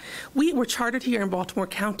president. We were chartered here in Baltimore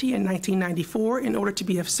County in 1994 in order to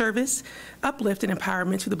be of service, uplift, and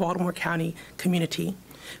empowerment to the Baltimore County community.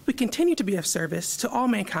 We continue to be of service to all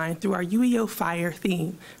mankind through our UEO FIRE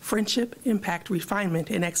theme, friendship, impact, refinement,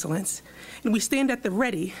 and excellence. And we stand at the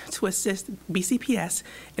ready to assist BCPS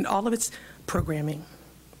in all of its programming.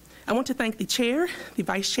 I want to thank the chair, the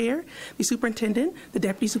vice chair, the superintendent, the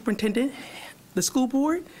deputy superintendent, the school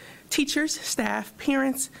board, teachers, staff,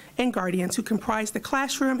 parents, and guardians who comprise the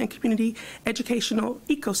classroom and community educational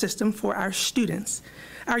ecosystem for our students.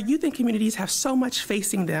 Our youth and communities have so much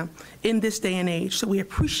facing them in this day and age, so we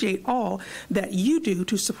appreciate all that you do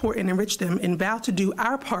to support and enrich them and vow to do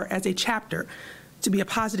our part as a chapter to be a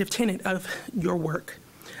positive tenet of your work.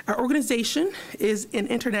 Our organization is an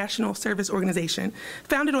international service organization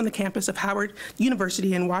founded on the campus of Howard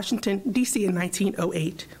University in Washington, D.C. in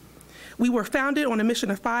 1908. We were founded on a mission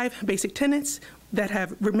of 5 basic tenets that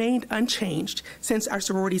have remained unchanged since our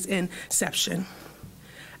sorority's inception.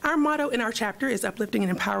 Our motto in our chapter is uplifting and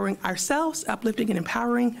empowering ourselves, uplifting and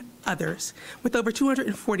empowering others. With over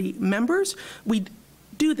 240 members, we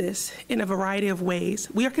do this in a variety of ways.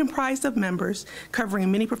 We are comprised of members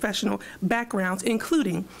covering many professional backgrounds,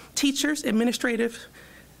 including teachers, administrative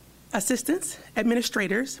assistants,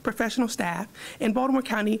 administrators, professional staff, and Baltimore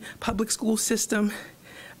County Public School System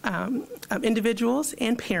individuals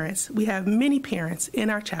and parents. We have many parents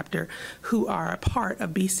in our chapter who are a part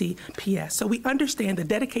of BCPS. So we understand the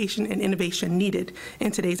dedication and innovation needed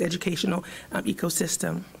in today's educational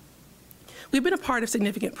ecosystem. We've been a part of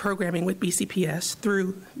significant programming with BCPS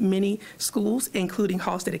through many schools, including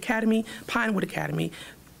Halstead Academy, Pinewood Academy,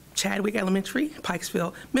 Chadwick Elementary,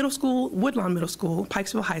 Pikesville Middle School, Woodlawn Middle School,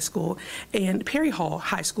 Pikesville High School, and Perry Hall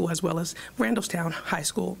High School, as well as Randallstown High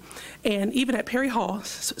School. And even at Perry Hall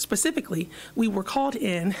specifically, we were called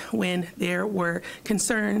in when there were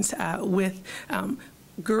concerns with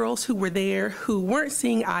girls who were there who weren't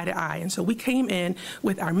seeing eye to eye. And so we came in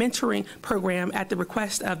with our mentoring program at the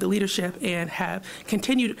request of the leadership and have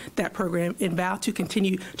continued that program and vow to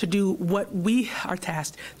continue to do what we are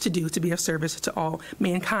tasked to do to be of service to all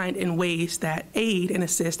mankind in ways that aid and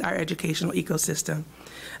assist our educational ecosystem.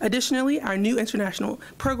 Additionally, our new international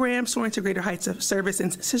program, Soaring to Greater Heights of Service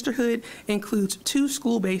and Sisterhood, includes 2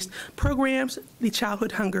 school-based programs, the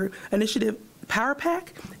Childhood Hunger Initiative Power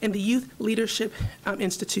Pack and the Youth Leadership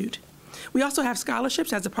Institute. We also have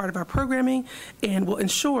scholarships as a part of our programming and will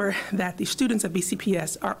ensure that the students of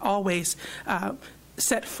BCPS are always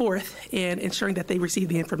set forth in ensuring that they receive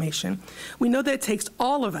the information. We know that it takes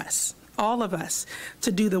all of us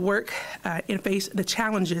to do the work and face the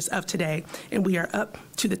challenges of today, and we are up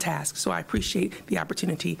to the task. So I appreciate the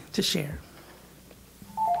opportunity to share.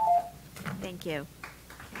 Thank you.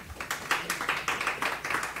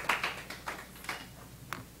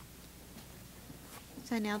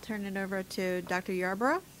 I now turn it over to Dr.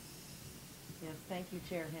 Yarborough. Yes, thank you,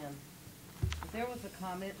 Chair Hem. There was a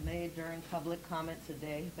comment made during public comment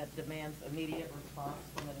today that demands immediate response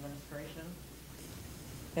from administration.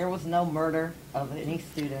 There was no murder of any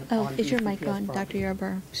student Oh, on is your BCPS mic on, property. Dr.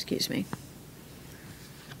 Yarborough? Excuse me.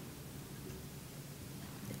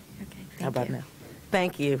 How about now?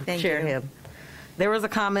 Thank you, Thank Chair you. Hibb. There was a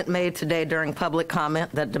comment made today during public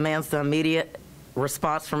comment that demands the immediate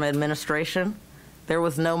response from administration. There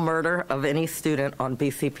was no murder of any student on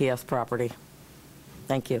BCPS property.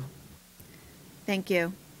 Thank you. Thank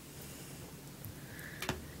you.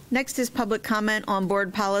 Next is public comment on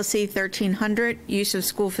Board Policy 1300, use of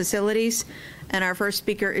school facilities. And our first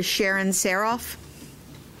speaker is Sharon Saroff.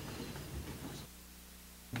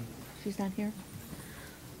 She's not here?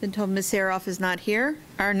 Been told Ms. Saroff is not here.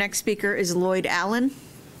 Our next speaker is Lloyd Allen.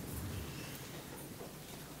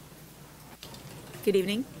 Good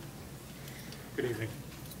evening. Good evening.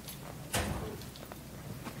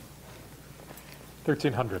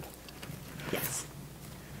 1300. Yes.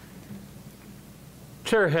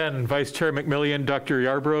 Chair Henn, Vice Chair McMillian, Dr.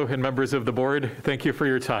 Yarborough, and members of the board, thank you for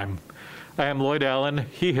your time. I am Lloyd Allen,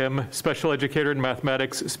 he, him, special educator in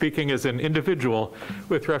mathematics, speaking as an individual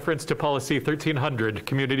with reference to Policy 1300,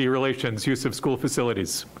 Community Relations, Use of School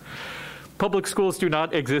Facilities. Public schools do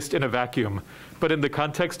not exist in a vacuum, but in the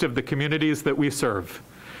context of the communities that we serve.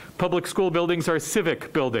 Public school buildings are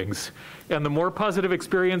civic buildings, and the more positive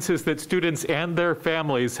experiences that students and their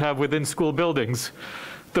families have within school buildings,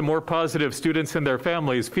 the more positive students and their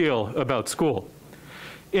families feel about school.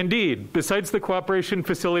 Indeed, besides the cooperation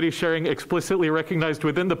facility sharing explicitly recognized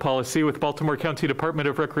within the policy with Baltimore County Department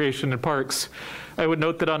of Recreation and Parks, I would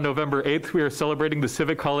note that on November 8th, we are celebrating the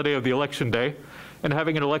civic holiday of the Election Day, and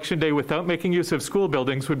having an election day without making use of school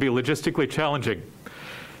buildings would be logistically challenging.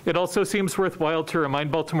 It also seems worthwhile to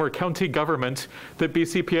remind Baltimore County government that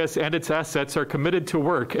BCPS and its assets are committed to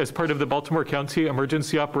work as part of the Baltimore County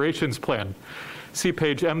Emergency Operations Plan. See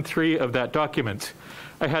page M3 of that document.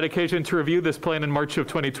 I had occasion to review this plan in March of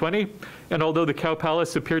 2020, and although the Cow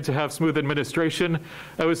Palace appeared to have smooth administration,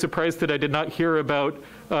 I was surprised that I did not hear about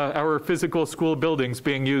our physical school buildings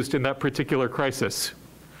being used in that particular crisis.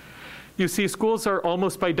 You see, schools are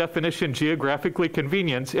almost by definition geographically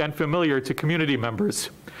convenient and familiar to community members.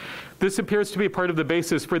 This appears to be part of the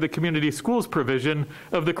basis for the community schools provision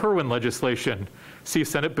of the Kerwin legislation. See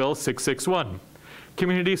Senate Bill 661.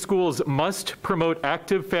 Community schools must promote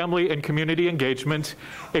active family and community engagement,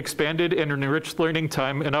 expanded and enriched learning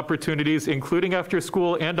time and opportunities, including after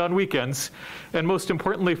school and on weekends, and most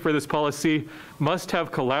importantly for this policy, must have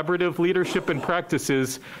collaborative leadership and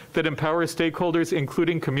practices that empower stakeholders,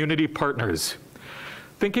 including community partners.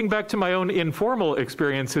 Thinking back to my own informal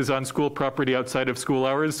experiences on school property outside of school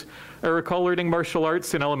hours, I recall learning martial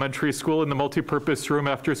arts in elementary school in the multipurpose room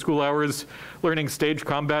after school hours, learning stage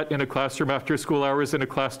combat in a classroom after school hours in a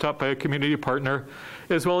class taught by a community partner,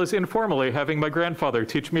 as well as informally having my grandfather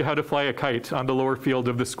teach me how to fly a kite on the lower field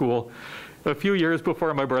of the school, a few years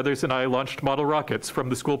before my brothers and I launched model rockets from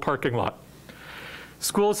the school parking lot.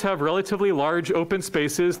 Schools have relatively large open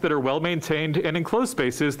spaces that are well-maintained and enclosed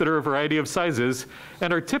spaces that are a variety of sizes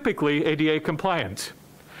and are typically ADA compliant.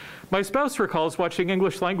 My spouse recalls watching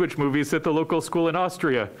English language movies at the local school in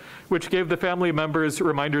Austria, which gave the family members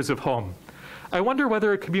reminders of home. I wonder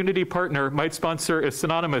whether a community partner might sponsor a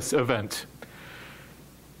synonymous event.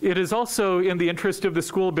 It is also in the interest of the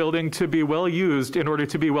school building to be well used in order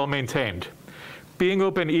to be well maintained. Being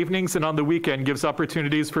open evenings and on the weekend gives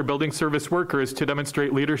opportunities for building service workers to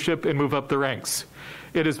demonstrate leadership and move up the ranks.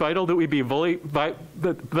 It is vital that we be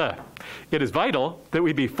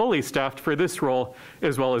fully staffed for this role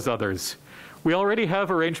as well as others. We already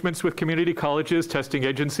have arrangements with community colleges, testing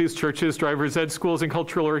agencies, churches, driver's ed schools, and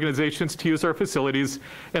cultural organizations to use our facilities,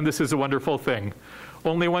 and this is a wonderful thing.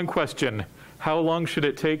 Only one question: how long should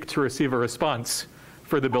it take to receive a response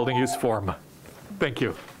for the building use form? Thank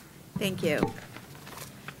you. Thank you.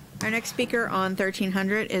 Our next speaker on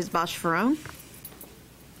 1300 is Bosch Ferrone.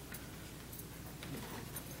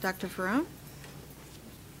 Dr. Ferrone?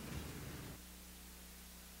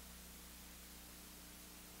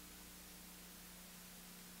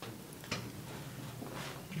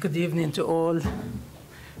 Good evening to all.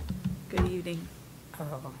 Good evening.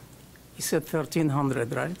 You said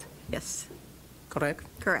 1300, right? Yes. Correct?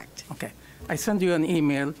 Correct. Okay. I sent you an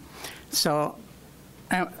email. So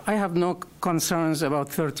I have no concerns about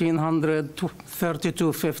 1300,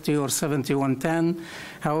 3250, or 7110.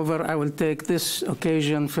 However, I will take this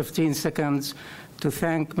occasion, 15 seconds, to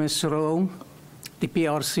thank Ms. Rowe, the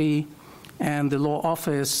PRC, and the law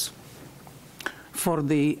office for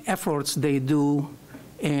the efforts they do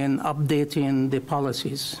in updating the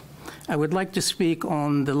policies. I would like to speak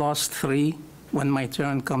on the last three when my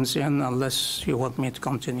turn comes in, unless you want me to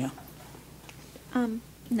continue.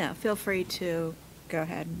 No, feel free to go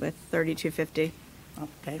ahead with 3250.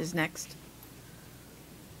 Okay. Is next.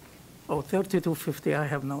 Oh, 3250, I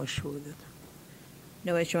have no issue with it.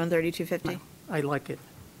 No issue on 3250? No, I like it.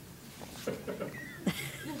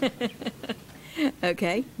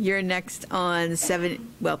 Okay, you're next on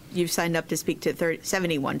you've signed up to speak to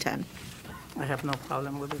 7110. I have no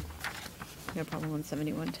problem with it. No problem on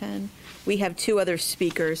 7110. We have two other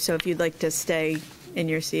speakers, so if you'd like to stay in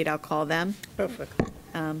your seat, I'll call them. Perfect.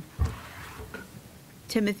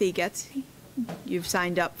 Timothy Getzy, you've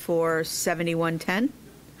signed up for 7110,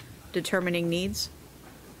 determining needs.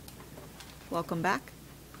 Welcome back.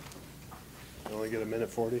 You only get a minute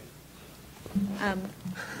 40?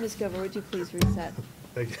 Ms. Gover, would you please reset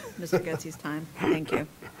Thank you. Mr. Getzy's time? Thank you.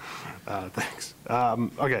 Thanks.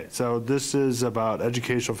 Okay, so this is about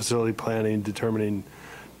educational facility planning, determining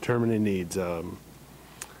needs.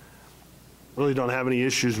 Really don't have any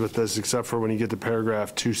issues with this except for when you get to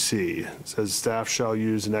paragraph 2C. It says staff shall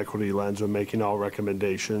use an equity lens when making all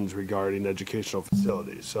recommendations regarding educational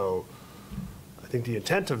facilities. So I think the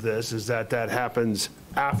intent of this is that happens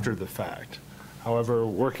after the fact. However,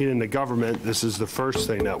 working in the government, this is the first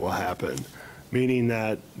thing that will happen, meaning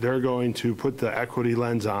that they're going to put the equity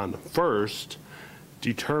lens on first,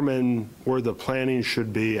 determine where the planning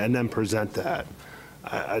should be, and then present that.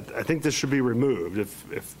 I think this should be removed.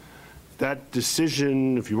 If that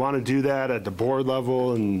decision, if you want to do that at the board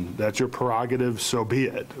level and that's your prerogative, so be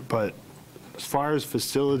it. But as far as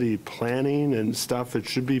facility planning and stuff, it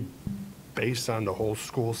should be based on the whole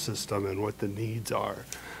school system and what the needs are,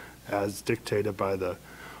 as dictated by the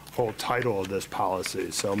whole title of this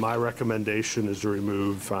policy. So my recommendation is to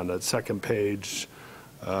remove on that second page,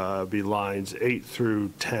 be lines 8 through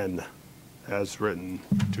 10 as written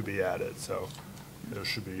to be added. So it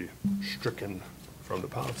should be stricken from the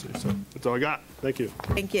policy. So that's all I got. Thank you.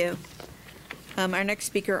 Thank you. Our next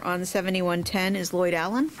speaker on 7110 is Lloyd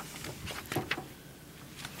Allen.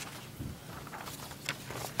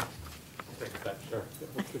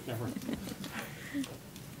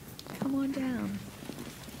 Come on down.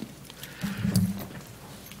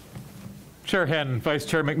 Chair Henn, Vice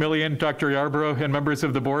Chair McMillian, Dr. Yarborough, and members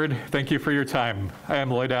of the board, thank you for your time. I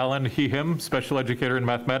am Lloyd Allen, he, him, special educator in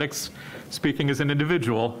mathematics, speaking as an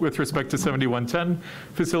individual with respect to 7110,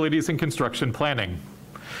 facilities and construction planning.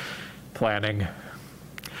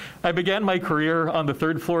 I began my career on the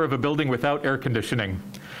third floor of a building without air conditioning.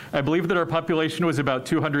 I believe that our population was about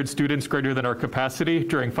 200 students greater than our capacity.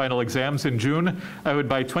 During final exams in June, I would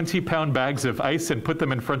buy 20-pound bags of ice and put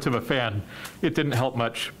them in front of a fan. It didn't help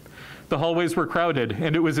much. The hallways were crowded,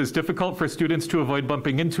 and it was as difficult for students to avoid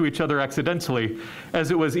bumping into each other accidentally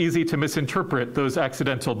as it was easy to misinterpret those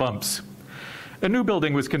accidental bumps. A new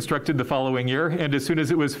building was constructed the following year, and as soon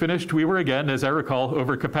as it was finished, we were again, as I recall,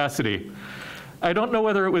 over capacity. I don't know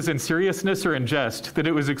whether it was in seriousness or in jest that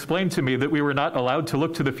it was explained to me that we were not allowed to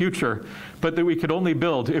look to the future, but that we could only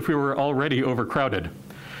build if we were already overcrowded.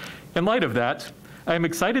 In light of that, I am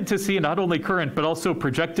excited to see not only current but also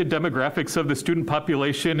projected demographics of the student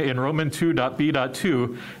population in Roman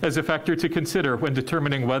 2.b.2 as a factor to consider when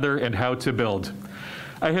determining whether and how to build.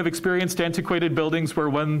 I have experienced antiquated buildings where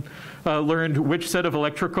one learned which set of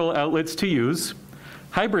electrical outlets to use,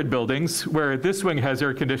 hybrid buildings where this wing has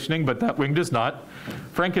air conditioning but that wing does not,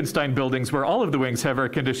 Frankenstein buildings where all of the wings have air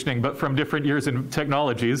conditioning but from different years and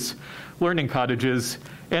technologies, learning cottages,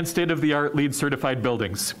 and state-of-the-art LEED certified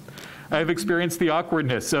buildings. I have experienced the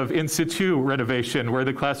awkwardness of in situ renovation, where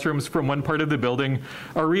the classrooms from one part of the building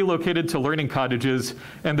are relocated to learning cottages,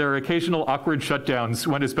 and there are occasional awkward shutdowns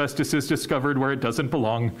when asbestos is discovered where it doesn't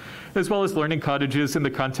belong, as well as learning cottages in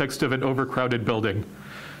the context of an overcrowded building.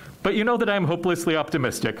 But you know that I'm hopelessly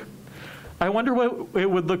optimistic. I wonder what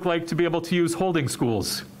it would look like to be able to use holding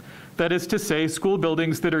schools. That is to say, school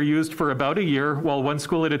buildings that are used for about a year while one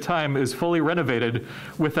school at a time is fully renovated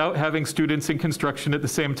without having students in construction at the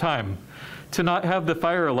same time. To not have the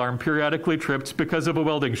fire alarm periodically tripped because of a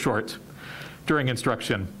welding short during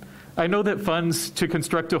instruction. I know that funds to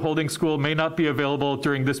construct a holding school may not be available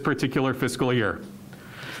during this particular fiscal year.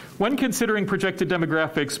 When considering projected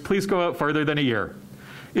demographics, please go out farther than a year.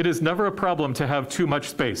 It is never a problem to have too much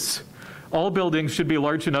space. All buildings should be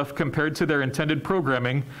large enough compared to their intended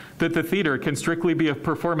programming that the theater can strictly be a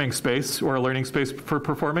performing space or a learning space for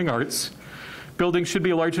performing arts. Buildings should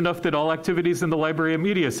be large enough that all activities in the library and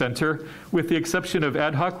media center, with the exception of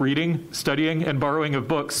ad hoc reading, studying, and borrowing of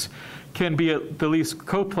books, can be at the least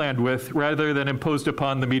co-planned with rather than imposed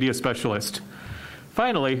upon the media specialist.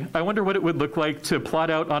 Finally, I wonder what it would look like to plot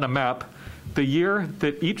out on a map the year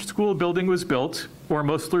that each school building was built or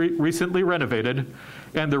most recently renovated,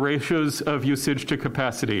 and the ratios of usage to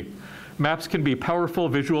capacity. Maps can be powerful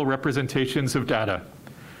visual representations of data.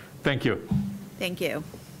 Thank you. Thank you.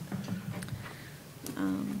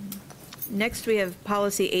 Next, we have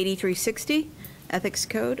policy 8360, ethics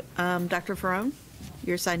code. Dr. Ferrone,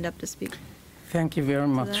 you're signed up to speak. Thank you very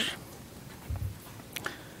much.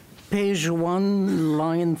 Page 1,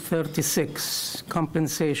 line 36,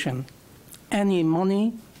 compensation. Any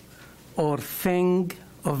money or thing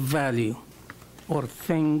of value, or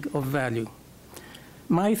thing of value.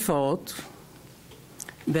 My thought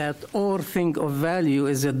that or thing of value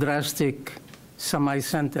is a drastic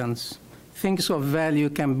semi-sentence. Things of value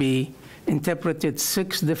can be interpreted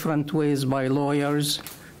 6 different ways by lawyers,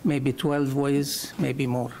 maybe 12 ways, maybe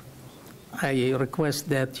more. I request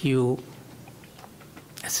that you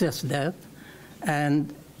assess that.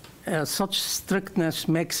 And such strictness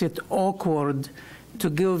makes it awkward to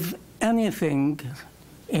give anything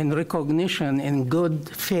in recognition, in good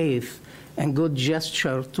faith and good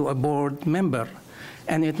gesture to a board member.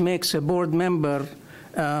 And it makes a board member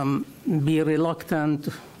be reluctant,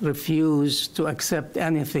 refuse to accept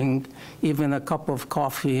anything, even a cup of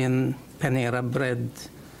coffee and Panera bread,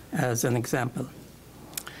 as an example.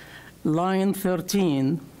 Line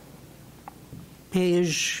 13,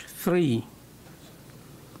 page 3.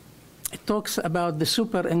 It talks about the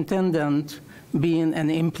superintendent being an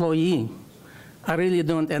employee. I really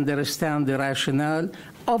don't understand the rationale.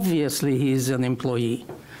 Obviously, he is an employee.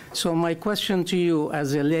 So my question to you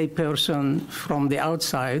as a layperson from the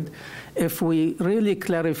outside, if we really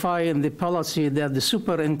clarify in the policy that the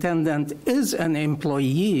superintendent is an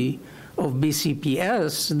employee of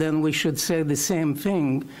BCPS, then we should say the same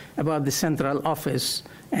thing about the central office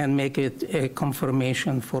and make it a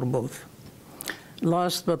confirmation for both.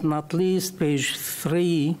 Last but not least, page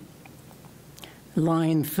 3,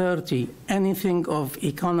 line 30, anything of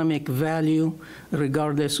economic value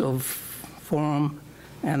regardless of form.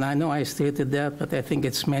 And I know I stated that, but I think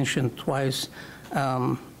it's mentioned twice.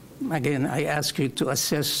 Again, I ask you to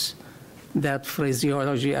assess that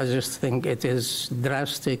phraseology. I just think it is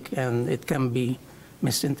drastic and it can be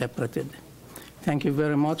misinterpreted. Thank you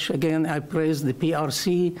very much. Again, I praise the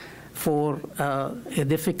PRC for a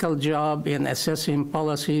difficult job in assessing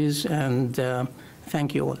policies, and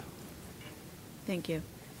thank you all. Thank you.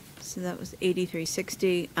 So that was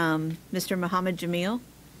 8360. Mr. Mohammed Jamil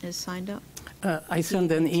is signed up. I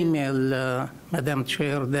sent an email, Madam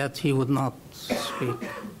Chair, that he would not speak.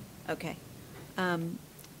 Okay.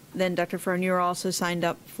 Then, Dr. Fern, you're also signed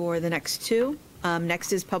up for the next 2.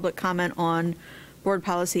 Next is public comment on Board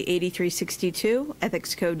Policy 8362,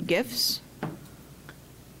 Ethics Code Gifts.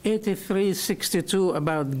 8362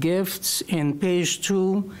 about gifts in page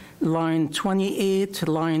 2, line 28,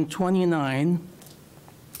 line 29.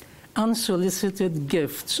 Unsolicited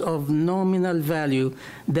gifts of nominal value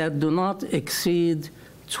that do not exceed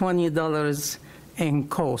 $20 in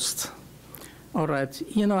cost. All right,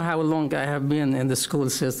 you know how long I have been in the school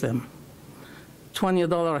system.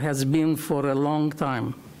 $20 has been for a long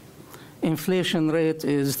time. Inflation rate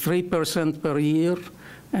is 3% per year,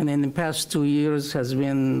 and in the past 2 years has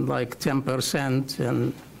been like 10%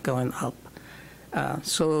 and going up.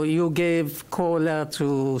 So you gave COLA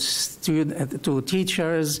to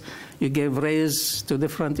teachers, you gave raise to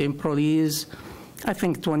different employees. I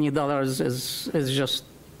think $20 is just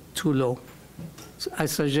too low. So I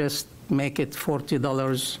suggest make it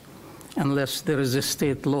 $40 unless there is a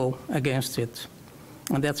state law against it.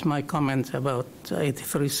 And that's my comment about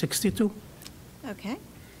 8362. Okay.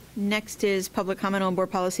 Next is public comment on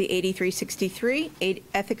Board Policy 8363,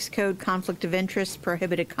 Ethics Code Conflict of Interest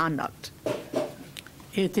Prohibited Conduct.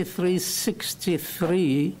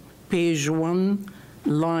 8363, page 1,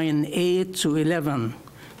 line 8 to 11,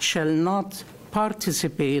 shall not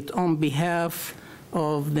participate on behalf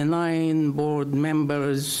of the 9 board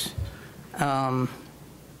members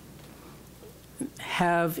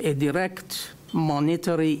have a direct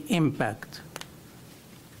monetary impact.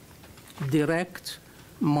 Direct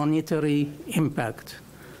monetary impact.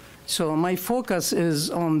 So my focus is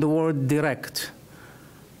on the word direct.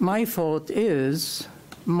 My thought is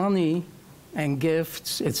money and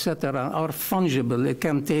gifts, etc., are fungible. It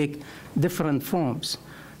can take different forms.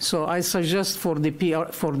 So I suggest for the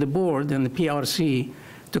board and the PRC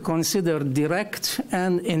to consider direct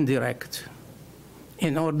and indirect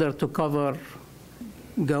in order to cover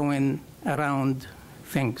going around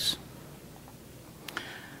things.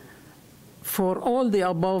 For all the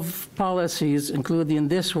above policies, including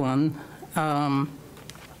this one,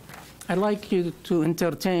 I'd like you to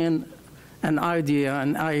entertain an idea,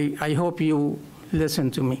 and I hope you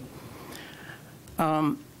listen to me.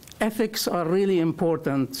 Ethics are really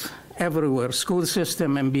important everywhere, school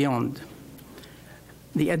system and beyond.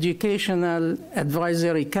 The educational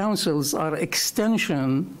advisory councils are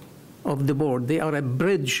extension of the board. They are a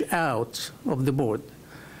bridge out of the board.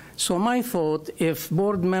 So my thought, if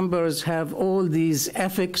board members have all these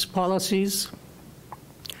ethics policies,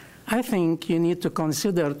 I think you need to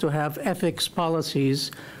consider to have ethics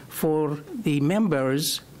policies for the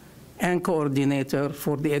members and coordinator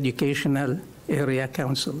for the educational area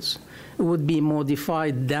councils. It would be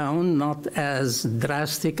modified down, not as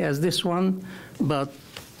drastic as this one, but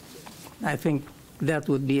I think that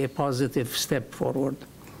would be a positive step forward.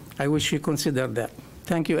 I wish you consider that.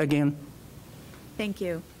 Thank you again. Thank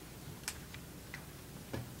you.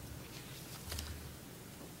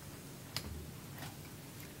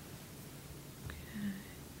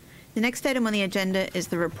 The next item on the agenda is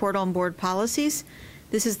the report on board policies.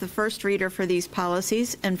 This is the first reader for these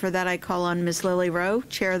policies, and for that I call on Ms. Lily Rowe,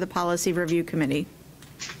 Chair of the Policy Review Committee.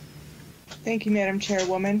 Thank you, Madam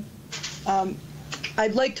Chairwoman.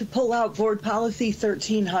 I'd like to pull out Board Policy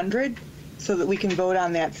 1300 so that we can vote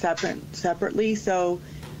on that separately. So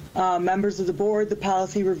members of the board, the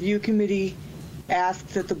Policy Review Committee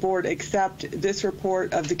asks that the board accept this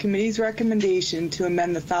report of the committee's recommendation to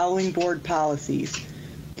amend the following board policies.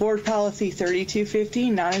 Board Policy 3250,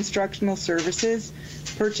 non-instructional services,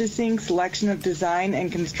 purchasing, selection of design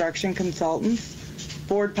and construction consultants.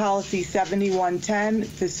 Board Policy 7110,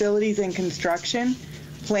 facilities and construction,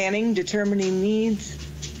 planning, determining needs.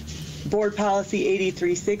 Board Policy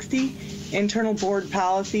 8360, internal board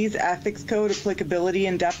policies, ethics code, applicability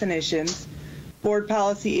and definitions. Board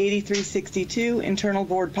Policy 8362, internal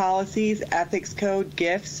board policies, ethics code,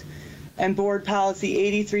 gifts. And Board Policy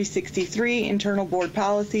 8363, internal board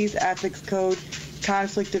policies, ethics code,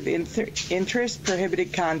 conflict of interest,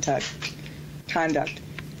 prohibited conduct.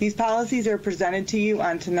 These policies are presented to you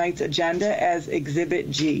on tonight's agenda as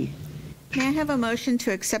Exhibit G. May I have a motion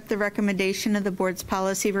to accept the recommendation of the board's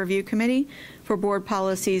Policy Review Committee for board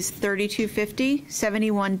policies 3250,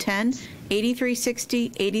 7110,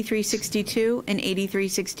 8360, 8362, and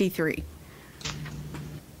 8363?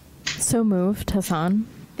 So moved. Hassan.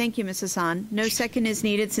 Thank you, Ms. Hassan. No second is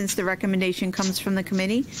needed since the recommendation comes from the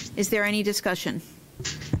committee. Is there any discussion?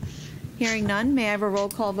 Hearing none, may I have a roll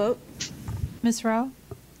call vote? Ms. Rowe?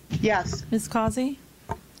 Yes. Ms. Causey?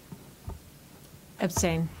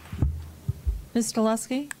 Abstain. Ms.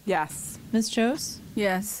 Delusky? Yes. Ms. Jose?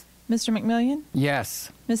 Yes. Mr. McMillion?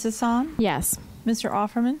 Yes. Ms. Hassan? Yes. Mr.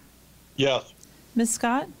 Offerman? Yes. Ms.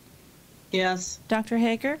 Scott? Yes. Dr.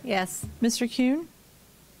 Hager? Yes. Mr. Kuhn?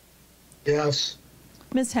 Yes.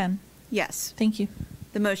 Ms. Henn? Yes. Thank you.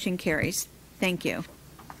 The motion carries. Thank you.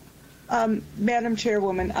 Madam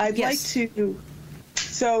Chairwoman, I'd like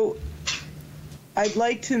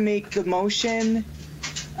to make the motion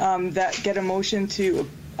get a motion to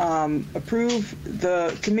approve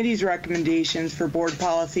the committee's recommendations for Board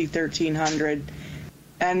Policy 1300,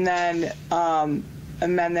 and then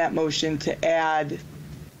amend that motion to add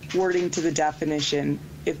wording to the definition.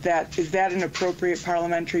 Is that an appropriate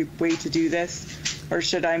parliamentary way to do this, or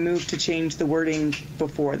should I move to change the wording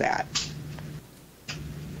before that?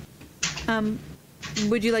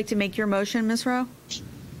 Would you like to make your motion, Ms. Rowe?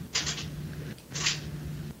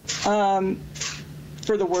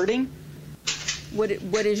 For the wording? What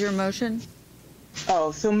is your motion?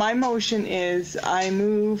 Oh, so my motion is I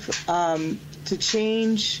move to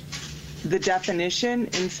change the definition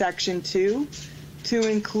in Section 2 to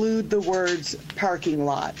include the words parking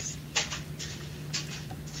lots.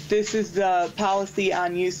 This is the policy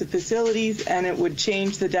on use of facilities, and it would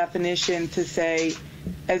change the definition to say,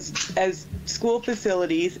 as school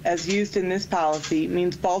facilities, as used in this policy,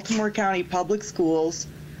 means Baltimore County Public Schools,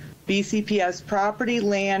 BCPS property,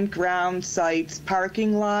 land, ground, sites,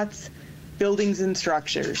 parking lots, buildings, and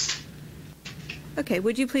structures. Okay,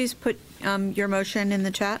 would you please put your motion in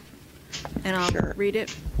the chat, and I'll read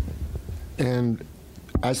it? And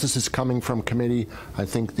as this is coming from committee, I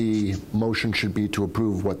think the motion should be to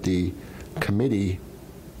approve what the committee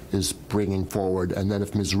is bringing forward, and then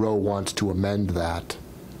if Ms. Rowe wants to amend that,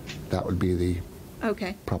 that would be the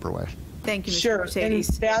proper way. Thank you, Mr. Sure, Mercedes.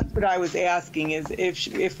 and that's what I was asking, is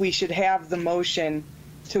if we should have the motion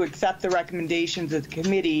to accept the recommendations of the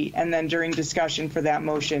committee, and then during discussion for that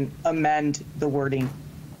motion, amend the wording.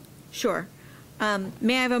 Sure.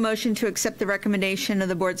 May I have a motion to accept the recommendation of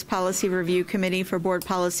the board's Policy Review Committee for Board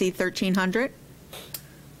Policy 1300?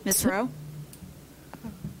 Ms. Rowe?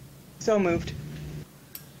 So moved.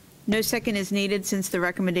 No second is needed since the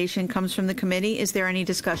recommendation comes from the committee. Is there any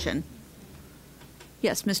discussion?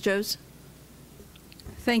 Yes, Ms. Jose?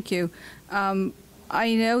 Thank you.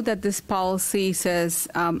 I know that this policy says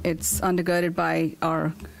it's undergirded by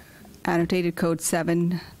our annotated code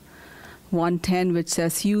 7110, which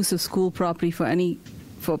says use of school property for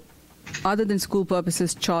other than school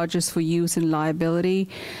purposes, charges for use and liability.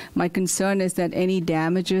 My concern is that any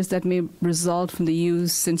damages that may result from the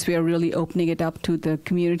use, since we are really opening it up to the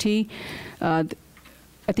community,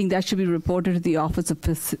 I think that should be reported to the Office of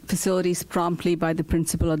Facilities promptly by the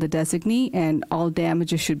principal or the designee, and all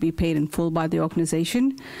damages should be paid in full by the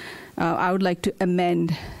organization. I would like to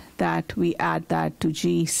amend that we add that to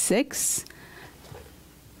G6.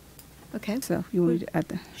 Okay. So you want to add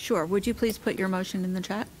that? Sure. Would you please put your motion in the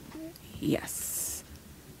chat? Yes.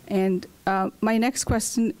 And my next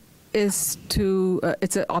question is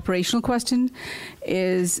it's an operational question,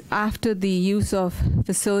 is after the use of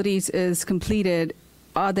facilities is completed,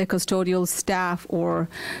 are there custodial staff or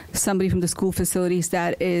somebody from the school facilities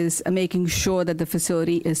that is making sure that the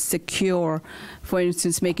facility is secure? For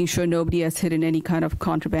instance, making sure nobody has hidden any kind of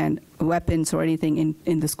contraband weapons or anything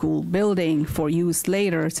in the school building for use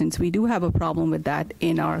later, since we do have a problem with that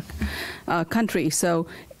in our country. So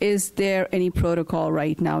is there any protocol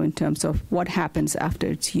right now in terms of what happens after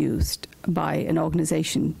it's used by an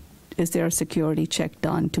organization? Is there a security check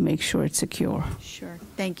done to make sure it's secure? Sure.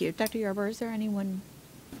 Thank you. Dr. Yarbrough, is there anyone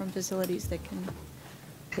from facilities that can?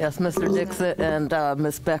 Yes, Mr. Dixit and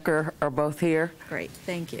Ms. Becker are both here. Great,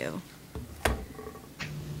 thank you.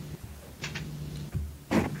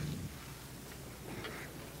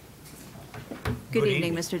 Good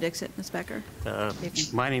evening, Mr. Dixit, Ms. Becker.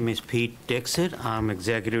 My name is Pete Dixit. I'm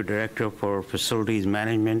Executive Director for Facilities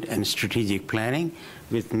Management and Strategic Planning.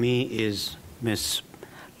 With me is Ms.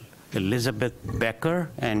 Elizabeth Becker,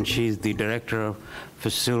 and she's the Director of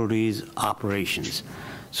Facilities Operations.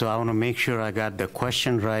 So I want to make sure I got the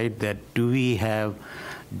question right, that do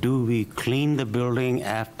we clean the building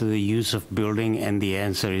after the use of building? And the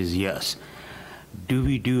answer is yes. Do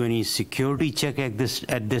we do any security check at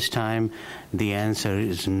this time? The answer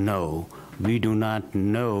is no. We do not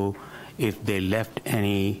know if they left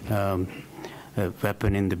any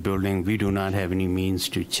weapon in the building. We do not have any means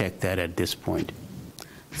to check that at this point.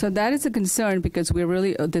 So that is a concern, because we're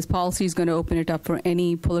really, this policy is going to open it up for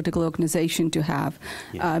any political organization to have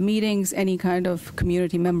meetings. Any kind of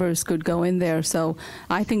community members could go in there. So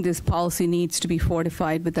I think this policy needs to be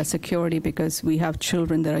fortified with that security, because we have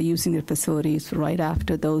children that are using their facilities right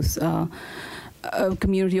after those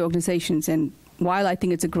community organizations. And while I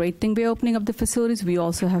think it's a great thing by opening up the facilities, we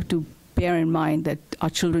also have to bear in mind that our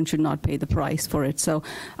children should not pay the price for it. So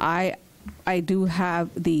I do have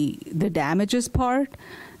the damages part,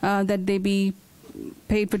 that they be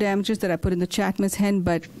paid for damages that I put in the chat, Ms. Hen,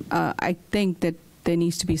 but I think that there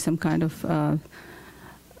needs to be some kind of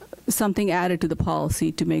something added to the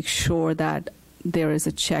policy to make sure that there is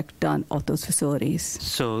a check done of those facilities.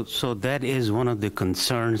 So that is one of the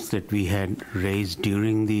concerns that we had raised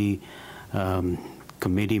during the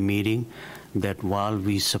committee meeting, that while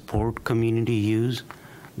we support community use,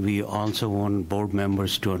 we also want board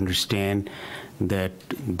members to understand that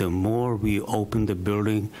the more we open the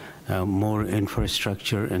building, more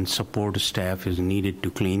infrastructure and support staff is needed to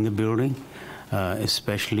clean the building,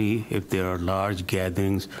 especially if there are large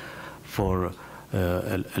gatherings for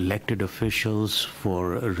elected officials,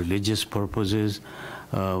 for religious purposes.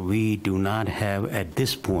 We do not have, at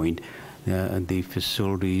this point, the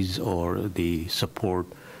facilities or the support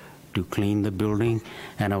to clean the building.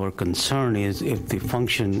 And our concern is, if the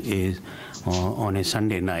function is on a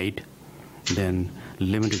Sunday night, then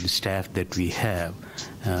limited staff that we have,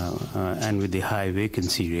 and with the high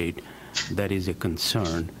vacancy rate, that is a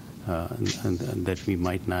concern, that we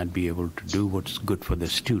might not be able to do what's good for the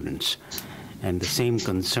students. And the same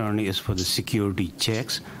concern is for the security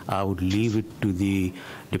checks. I would leave it to the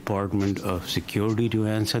Department of Security to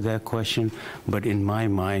answer that question, but in my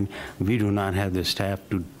mind, we do not have the staff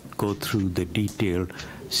to go through the detailed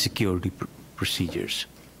security procedures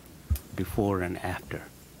before and after.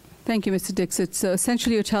 Thank you, Mr. Dixit. So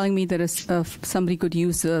essentially you're telling me that if somebody could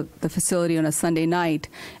use the facility on a Sunday night,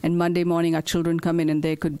 and Monday morning our children come in and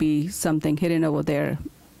there could be something hidden over there,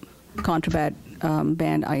 contraband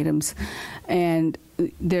banned items, and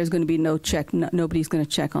there's going to be no check, nobody's going to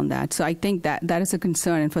check on that. So I think that is a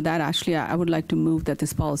concern, and for that, actually, I would like to move that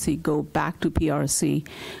this policy go back to PRC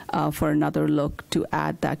for another look, to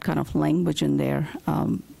add that kind of language in there,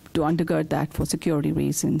 to undergird that for security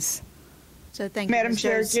reasons. So thank you, Madam Ms.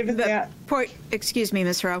 Chair, Jones. given that. Excuse me,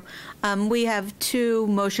 Ms. Rowe. We have two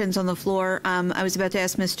motions on the floor. I was about to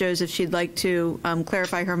ask Ms. Jones if she'd like to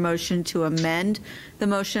clarify her motion to amend the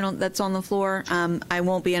motion that's on the floor. I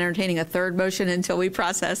won't be entertaining a third motion until we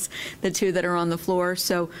process the two that are on the floor.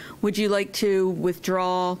 So would you like to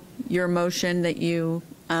withdraw your motion that you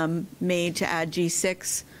made to add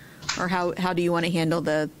G6? Or how do you want to handle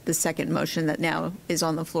the second motion that now is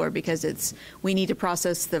on the floor? Because we need to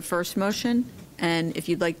process the first motion, and if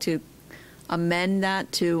you'd like to amend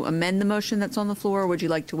that to amend the motion that's on the floor, or would you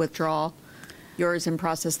like to withdraw yours and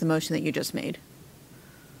process the motion that you just made?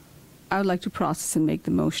 I would like to process and make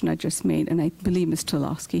the motion I just made, and I believe Mr.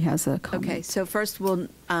 Losky has a comment. Okay, so first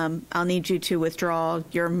I'll need you to withdraw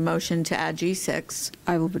your motion to add G6.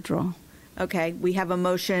 I will withdraw. Okay, we have a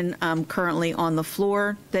motion currently on the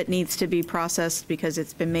floor that needs to be processed because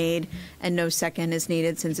it's been made and no second is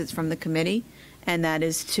needed since it's from the committee. And that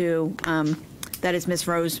is Ms.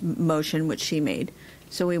 Rowe's motion, which she made.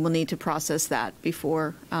 So we will need to process that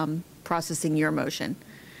before processing your motion.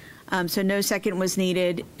 So no second was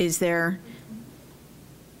needed. Is there?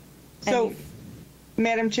 So,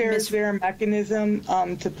 Madam Chair, is there a mechanism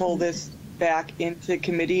to pull this back into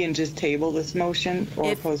committee and just table this motion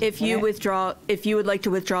or if you would like to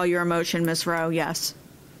withdraw your motion, Ms. Rowe, yes.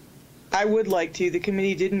 I would like to. The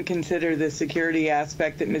committee didn't consider the security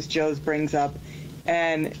aspect that Ms. Jones brings up,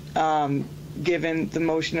 and given the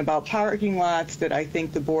motion about parking lots that I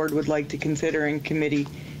think the board would like to consider in committee,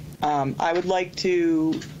 I would like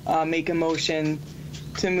to make a motion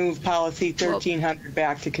to move policy 1300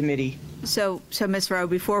 back to committee. So Ms. Rowe,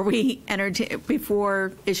 before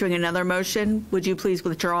issuing another motion, would you please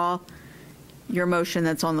withdraw your motion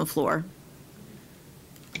that's on the floor?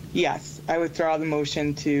 Yes, I withdraw the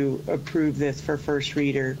motion to approve this for first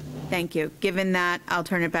reader. Thank you. Given that, I'll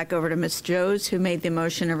turn it back over to Ms. Jones, who made the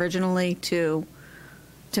motion originally, to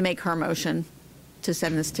make her motion to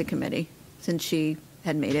send this to committee, since she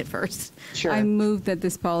had made it first. Sure. I move that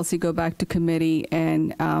this policy go back to committee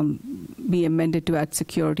and be amended to add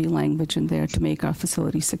security language in there to make our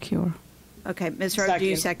facility secure. Okay, Ms. Rowe, do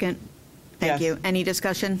you second? Thank you. Any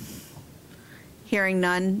discussion? Hearing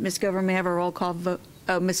none. Ms. Gover, may I have a roll call vote?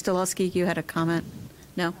 Oh, Ms. Stelusky, you had a comment?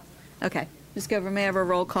 No? Okay. Ms. Gover, may I have a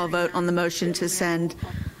roll call vote on the motion to send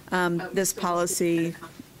this policy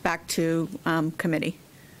back to committee?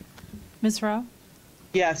 Ms. Rowe?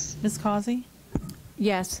 Yes. Ms. Causey?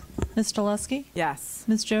 Yes. Ms. Stelusky? Yes.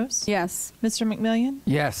 Ms. Jost? Yes. Mr. McMillion?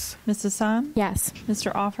 Yes. Ms. Hassan? Yes.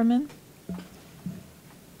 Mr. Offerman?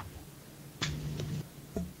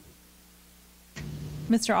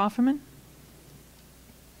 Mr. Offerman?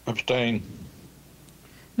 Abstain.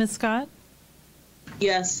 Ms. Scott?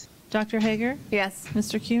 Yes. Dr. Hager? Yes.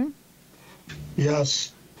 Mr. Kuhn?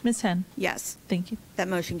 Yes. Ms. Henn? Yes. Thank you. That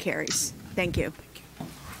motion carries. Thank you.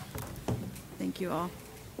 Thank you all.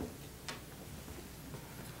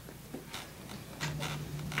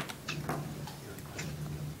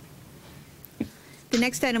 The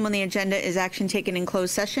next item on the agenda is action taken in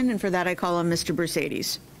closed session, and for that I call on Mr.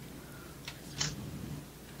 Brusadis.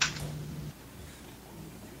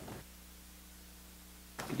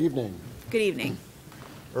 Good evening. Good evening.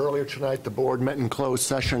 Earlier tonight, the board met in closed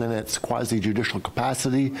session in its quasi-judicial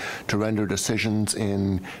capacity to render decisions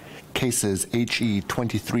in cases HE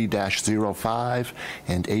 23-05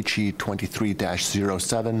 and HE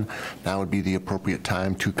 23-07. Now would be the appropriate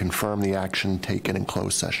time to confirm the action taken in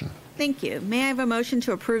closed session. Thank you. May I have a motion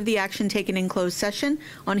to approve the action taken in closed session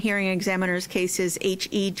on hearing examiners cases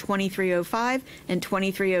HE 2305 and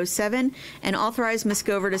 2307 and authorize Ms.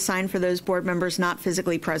 Gover to sign for those board members not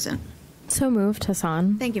physically present? So moved,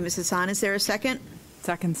 Hassan. Thank you, Ms. Hassan. Is there a second?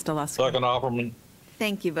 Second, Stelusky. Second, Offerman.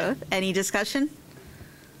 Thank you both. Any discussion?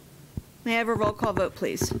 May I have a roll call vote,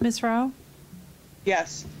 please? Ms. Rowe?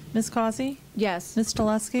 Yes. Ms. Causey? Yes. Ms.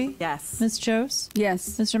 Stelusky? Yes. Ms. Jost?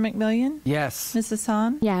 Yes. Mr. McMillion? Yes. Ms.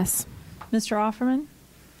 Hassan? Yes. Mr. Offerman?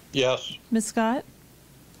 Yes. Ms. Scott?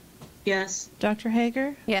 Yes. Dr.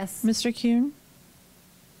 Hager? Yes. Mr. Kuhn?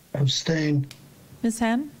 Abstain. Ms.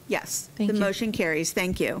 Henn? Yes. Thank the you. motion carries.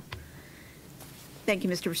 Thank you. Thank you,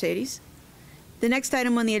 Mr. Mercedes. The next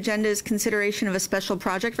item on the agenda is consideration of a special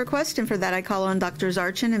project request, and for that I call on Dr.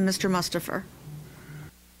 Zarchin and Mr. Mustafer.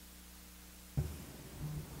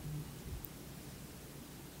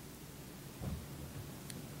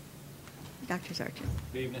 Dr. Zarchin.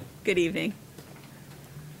 Good evening. Good evening.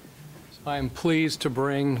 I am pleased to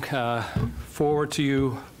bring forward to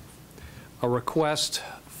you a request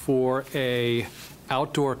for a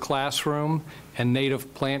outdoor classroom and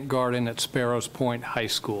native plant garden at Sparrows Point High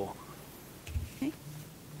School. Okay,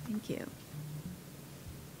 thank you.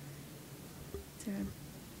 Is there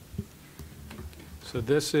So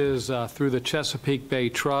this is through the Chesapeake Bay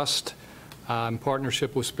Trust in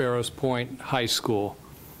partnership with Sparrows Point High School.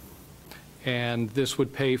 And this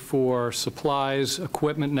would pay for supplies,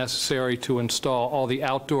 equipment necessary to install all the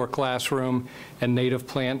outdoor classroom and native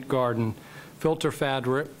plant garden, filter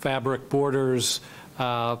fabric borders,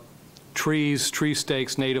 trees, tree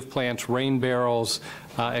stakes, native plants, rain barrels,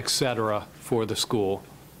 etc. for the school.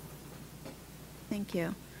 Thank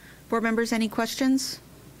you. Board members, any questions?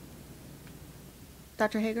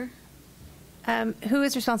 Dr. Hager? Who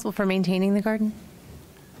is responsible for maintaining the garden?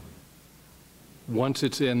 Once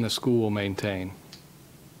it's in, the school will maintain.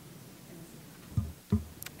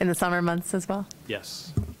 In the summer months as well?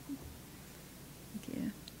 Yes.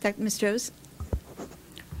 Thank you. Ms. Joes?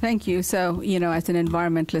 Thank you. So, as an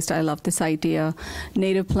environmentalist, I love this idea.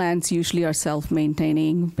 Native plants usually are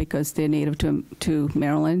self-maintaining because they're native to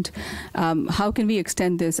Maryland. How can we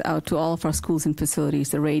extend this out to all of our schools and facilities,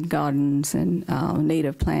 the rain gardens and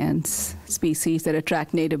native plants, species that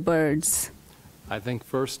attract native birds? I think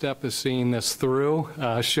first step is seeing this through,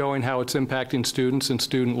 showing how it's impacting students and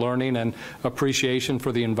student learning and appreciation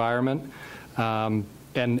for the environment. And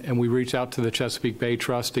we reach out to the Chesapeake Bay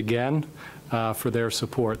Trust again for their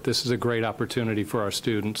support. This is a great opportunity for our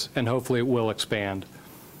students, and hopefully it will expand.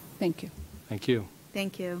 Thank you. Thank you.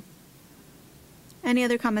 Thank you. Any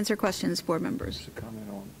other comments or questions, board members? Just a comment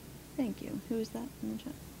on Thank you. Who is that in the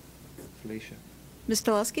chat? Felicia. Ms.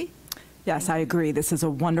 Dolesky? Yes, I agree. This is a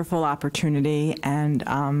wonderful opportunity, and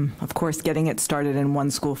of course, getting it started in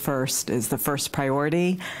one school first is the first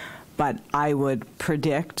priority, but I would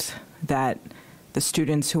predict that the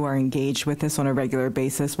students who are engaged with this on a regular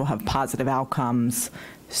basis will have positive outcomes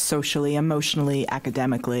socially, emotionally,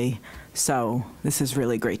 academically. So this is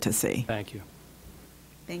really great to see. Thank you.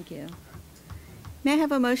 Thank you. May I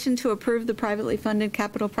have a motion to approve the privately funded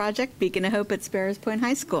capital project, Beacon of Hope at Sparrows Point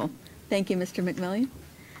High School? Thank you, Mr. McMillian.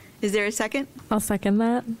 Is there a second? I'll second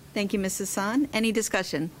that. Thank you, Mrs. San. Any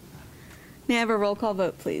discussion? May I have a roll call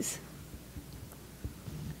vote, please?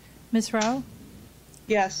 Ms. Rowe?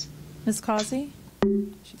 Yes. Ms. Causey?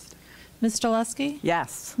 Ms. Dolesky?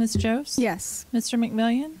 Yes. Ms. Jost? Yes. Mr.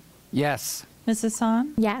 McMillian? Yes. Mrs.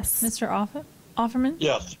 San? Yes. Mr. Offerman?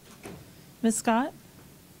 Yes. Ms. Scott?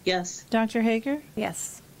 Yes. Dr. Hager?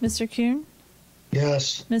 Yes. Mr. Kuhn?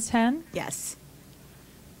 Yes. Ms. Henn? Yes.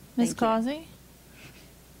 Ms. Thank you. Causey?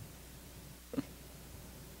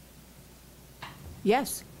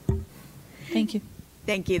 Yes. Thank you.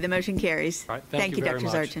 Thank you. The motion carries. All right, thank you very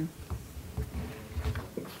Dr. much. Zarchin.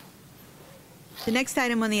 The next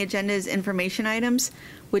item on the agenda is information items,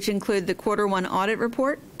 which include the Q1 audit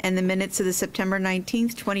report and the minutes of the September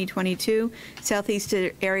 19th, 2022 Southeast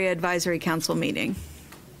Area Advisory Council meeting.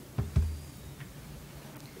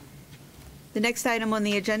 The next item on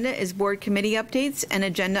the agenda is board committee updates and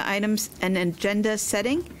agenda items and agenda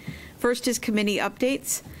setting. First is committee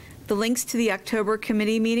updates. The links to the October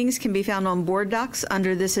committee meetings can be found on board docs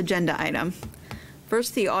under this agenda item.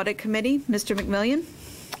 First, the audit committee. Mr. McMillian.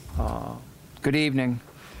 Good evening.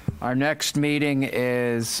 Our next meeting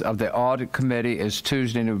of the audit committee is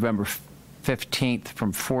Tuesday, November 15th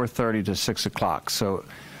from 4:30 to 6 o'clock. So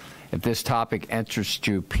if this topic interests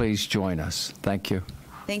you, please join us. Thank you.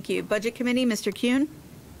 Thank you. Budget committee, Mr. Kuhn.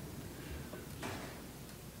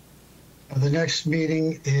 The next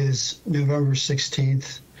meeting is November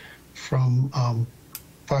 16th from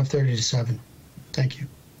 5:30 to 7. Thank you.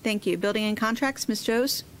 Thank you. Building and contracts, Ms.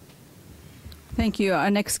 Joes. Thank you. Our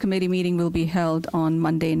next committee meeting will be held on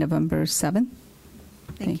Monday, November 7th.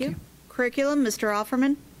 Thank you. Curriculum, Mr.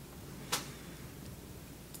 Offerman.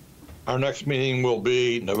 Our next meeting will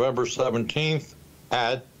be November 17th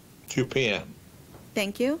at 2 p.m.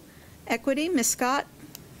 Thank you. Equity, Ms. Scott.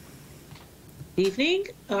 Evening.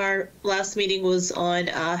 Our last meeting was on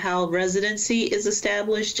how residency is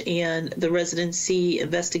established and the residency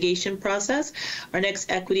investigation process. Our next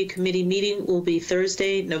equity committee meeting will be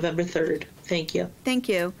Thursday, November 3rd. Thank you. Thank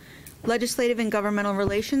you. Legislative and governmental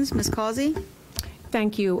relations, Ms. Causey.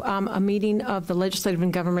 Thank you. A meeting of the Legislative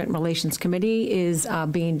and Government Relations Committee is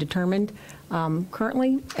being determined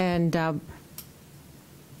currently, and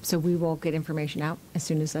so we will get information out as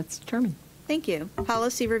soon as that's determined. Thank you.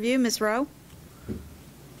 Policy review, Ms. Rowe.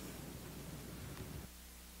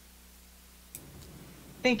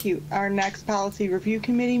 Thank you. Our next policy review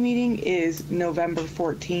committee meeting is November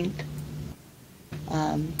 14th.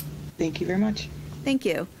 Thank you very much. Thank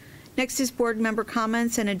you. Next is board member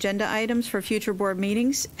comments and agenda items for future board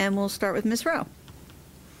meetings, and we'll start with Ms. Rowe.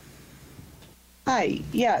 Hi,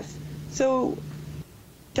 yes. So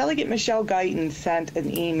Delegate Michelle Guyton sent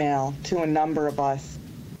an email to a number of us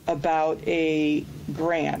about a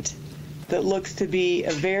grant that looks to be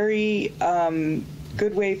a very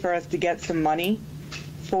good way for us to get some money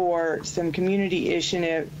for some community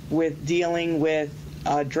initiative with dealing with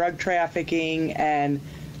drug trafficking and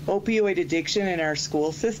opioid addiction in our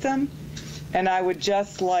school system. And I would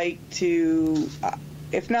just like to,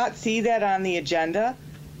 if not see that on the agenda,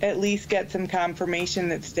 at least get some confirmation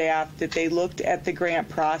that they looked at the grant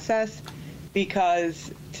process,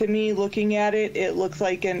 because to me, looking at it, it looks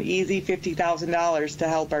like an easy $50,000 to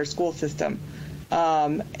help our school system.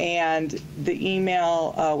 And the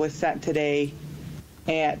email was sent today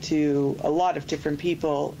to a lot of different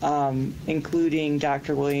people, including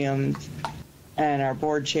Dr. Williams and our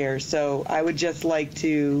board chair. So I would just like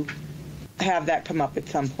to have that come up at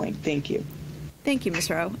some point. Thank you. Thank you, Ms.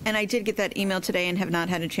 Rowe. And I did get that email today and have not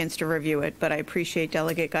had a chance to review it, but I appreciate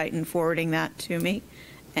Delegate Guyton forwarding that to me,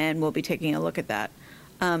 and we'll be taking a look at that.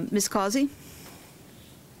 Ms. Causey?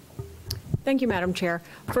 Thank you, Madam Chair.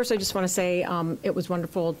 First, I just want to say it was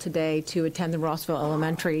wonderful today to attend the Rossville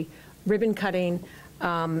Elementary ribbon cutting,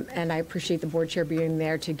 and I appreciate the board chair being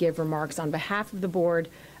there to give remarks on behalf of the board,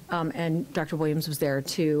 and Dr. Williams was there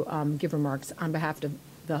to give remarks on behalf of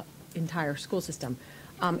the entire school system.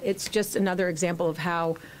 It's just another example of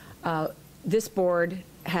how this board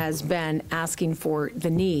has been asking for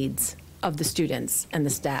the needs of the students and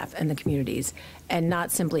the staff and the communities, and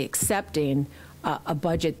not simply accepting a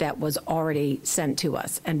budget that was already sent to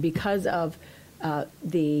us. And because of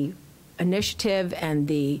the initiative and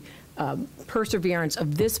the perseverance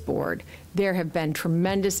of this board, there have been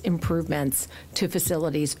tremendous improvements to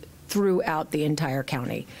facilities throughout the entire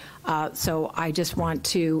county. So I just want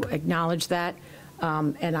to acknowledge that.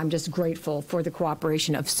 And I'm just grateful for the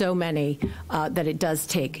cooperation of so many that it does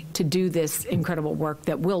take to do this incredible work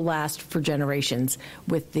that will last for generations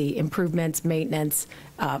with the improvements, maintenance,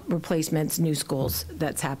 replacements, new schools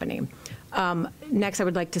that's happening. Next, I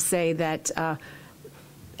would like to say that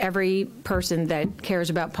every person that cares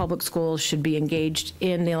about public schools should be engaged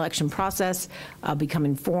in the election process, become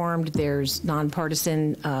informed. There's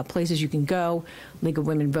nonpartisan places you can go, League of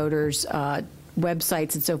Women Voters,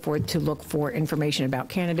 websites and so forth to look for information about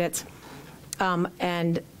candidates.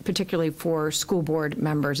 And particularly for school board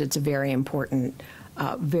members, it's a very important,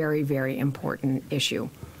 very, very important issue.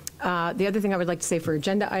 The other thing I would like to say for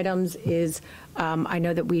agenda items is I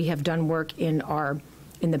know that we have done work in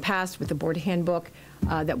the past with the board handbook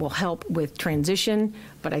that will help with transition,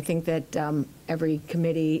 but I think that every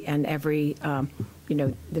committee and every,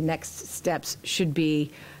 the next steps should be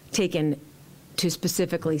taken to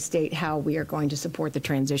specifically state how we are going to support the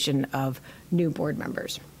transition of new board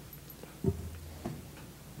members.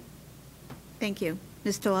 Thank you.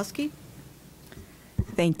 Ms. Tolosky?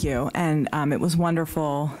 Thank you. And it was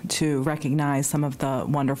wonderful to recognize some of the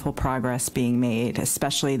wonderful progress being made,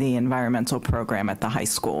 especially the environmental program at the high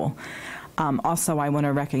school. Also, I want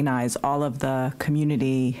to recognize all of the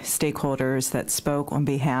community stakeholders that spoke on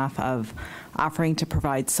behalf of offering to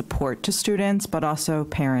provide support to students, but also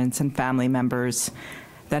parents and family members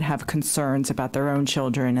that have concerns about their own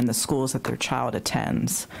children and the schools that their child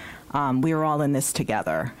attends. We are all in this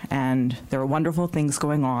together, and there are wonderful things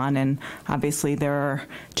going on, and obviously there are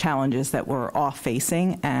challenges that we're all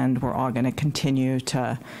facing, and we're all going to continue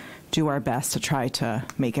to do our best to try to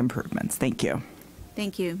make improvements. Thank you.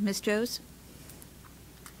 Thank you. Ms. Joes?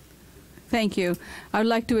 Thank you. I would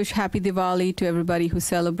like to wish Happy Diwali to everybody who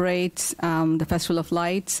celebrates the Festival of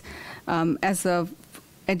Lights. As a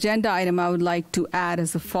agenda item, I would like to add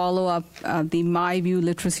as a follow-up the My View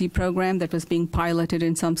literacy program that was being piloted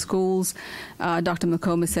in some schools. Dr.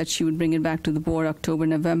 McComas said she would bring it back to the board October,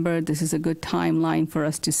 November. This is a good timeline for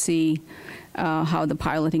us to see how the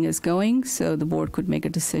piloting is going, so the board could make a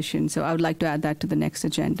decision. So I would like to add that to the next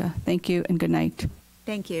agenda. Thank you and good night.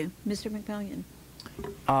 Thank you. Mr. McMillian?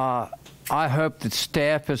 I hope that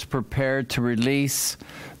staff is prepared to release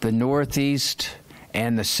the Northeast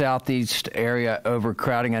and the Southeast area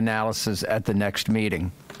overcrowding analysis at the next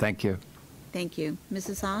meeting. Thank you. Thank you.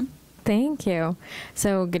 Mrs. Hahn? Thank you.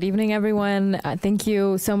 So good evening, everyone. Thank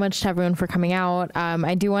you so much to everyone for coming out.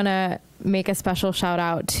 I do want to make a special shout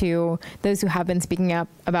out to those who have been speaking up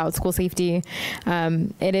about school safety.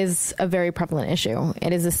 It is a very prevalent issue.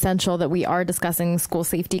 It is essential that we are discussing school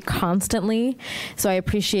safety constantly. So I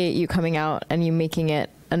appreciate you coming out and you making it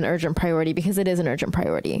an urgent priority, because it is an urgent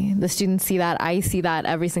priority. The students see that. I see that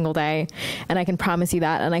every single day, and I can promise you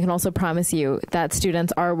that. And I can also promise you that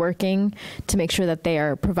students are working to make sure that they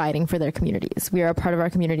are providing for their communities. We are a part of our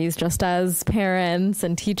communities just as parents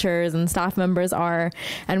and teachers and staff members are,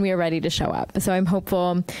 and we are ready to show up. So I'm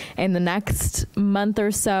hopeful in the next month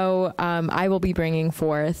or so, I will be bringing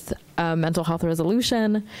forth a mental health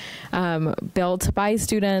resolution built by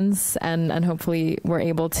students, and hopefully we're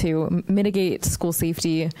able to mitigate school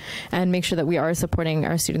safety and make sure that we are supporting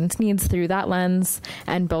our students' needs through that lens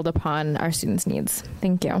and build upon our students' needs.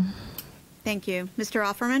 Thank you. Thank you. Mr.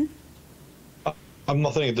 Offerman? I'm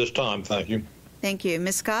nothing at this time, thank you. Thank you.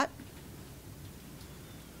 Ms. Scott?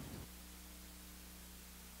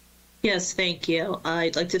 Yes, thank you.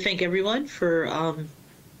 I'd like to thank everyone for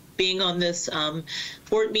being on this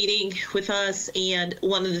board meeting with us. And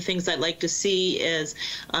one of the things I'd like to see is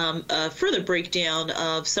a further breakdown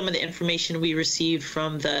of some of the information we received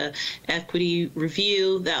from the equity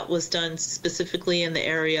review that was done specifically in the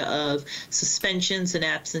area of suspensions and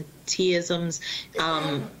absenteeisms,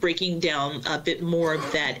 breaking down a bit more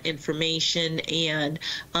of that information and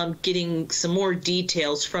getting some more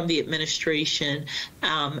details from the administration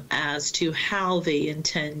as to how they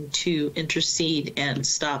intend to intercede and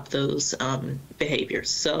stop those behaviors.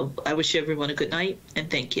 So I wish everyone a good night, and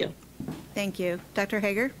thank you. Thank you. Dr.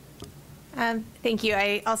 Hager? Thank you.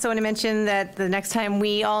 I also want to mention that the next time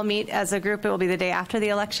we all meet as a group, it will be the day after the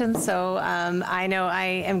election. So I know I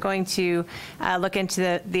am going to look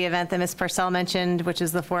into the event that Ms. Parcell mentioned, which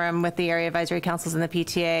is the forum with the area advisory councils and the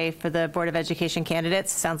PTA for the Board of Education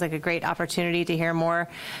candidates. Sounds like a great opportunity to hear more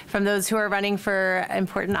from those who are running for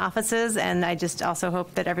important offices. And I just also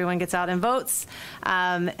hope that everyone gets out and votes.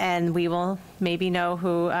 And we will maybe know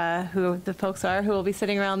who the folks are who will be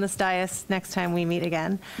sitting around this dais next time we meet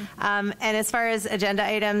again. And as far as agenda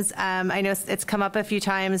items, I know it's come up a few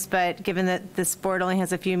times, but given that this board only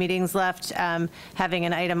has a few meetings left, having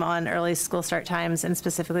an item on early school start times and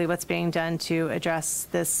specifically what's being done to address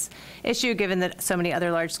this issue, given that so many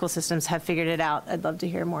other large school systems have figured it out, I'd love to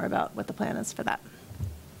hear more about what the plan is for that.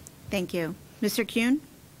 Thank you. Mr. Kuhn?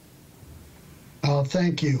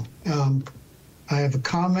 Thank you. I have a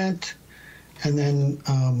comment and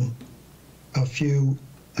then a few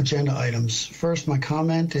agenda items. First, my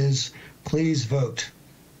comment is please vote.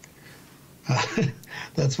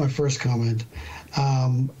 That's my first comment.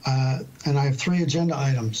 And I have three agenda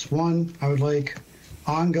items. One, I would like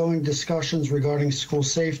ongoing discussions regarding school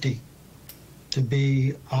safety to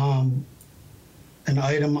be an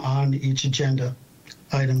item on each agenda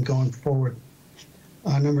item going forward.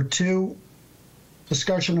 Number two,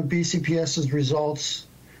 discussion of BCPS's results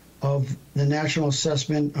of the National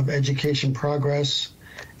Assessment of Education Progress.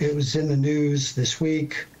 It was in the news this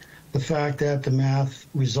week, the fact that the math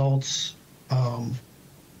results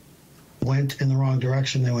went in the wrong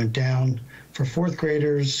direction. They went down. For fourth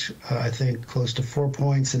graders, I think close to 4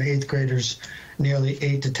 points, and eighth graders, nearly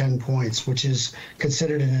 8 to 10 points, which is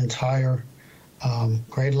considered an entire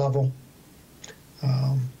grade level.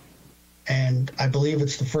 And I believe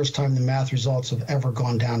it's the first time the math results have ever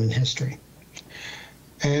gone down in history.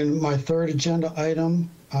 And my third agenda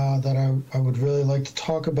item that I would really like to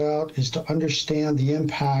talk about is to understand the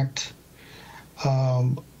impact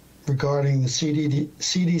regarding the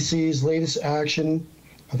CDC's latest action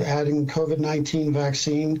of adding COVID-19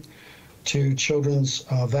 vaccine to children's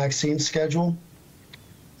vaccine schedule.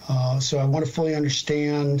 So I want to fully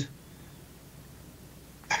understand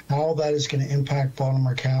how that is going to impact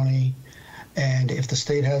Baltimore County, and if the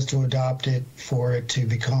state has to adopt it for it to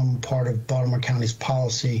become part of Baltimore County's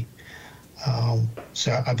policy.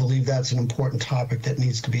 So I believe that's an important topic that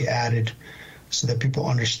needs to be added so that people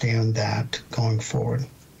understand that going forward.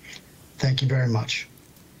 Thank you very much.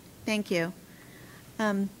 Thank you.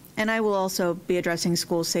 And I will also be addressing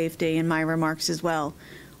school safety in my remarks as well.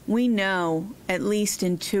 We know, at least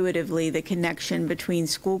intuitively, the connection between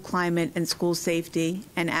school climate and school safety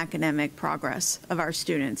and academic progress of our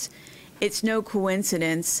students. It's no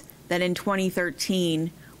coincidence that in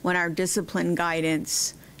 2013, when our discipline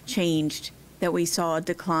guidance changed, that we saw a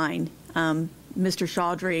decline. Mr.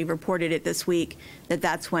 Chaudhry reported it this week, that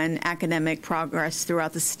that's when academic progress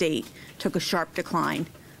throughout the state took a sharp decline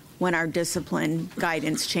when our discipline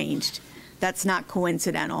guidance changed. That's not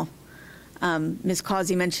coincidental. Ms.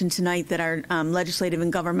 Causey mentioned tonight that our Legislative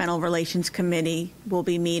and Governmental Relations Committee will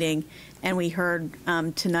be meeting, and we heard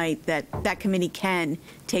tonight that that committee can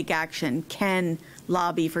take action, can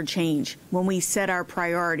lobby for change. When we set our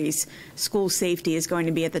priorities, school safety is going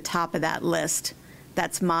to be at the top of that list.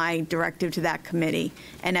 That's my directive to that committee.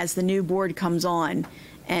 And as the new board comes on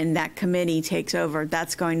and that committee takes over,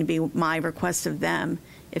 that's going to be my request of them,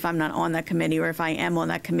 if I'm not on that committee or if I am on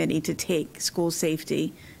that committee, to take school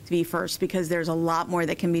safety to be first, because there's a lot more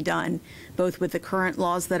that can be done, both with the current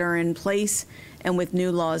laws that are in place and with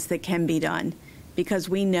new laws that can be done. Because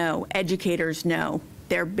we know, educators know,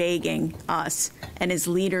 they're begging us, and as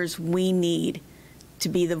leaders, we need to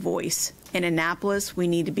be the voice. In Annapolis, we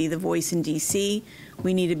need to be the voice in DC.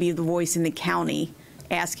 We need to be the voice in the county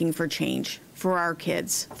asking for change for our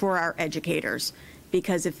kids, for our educators.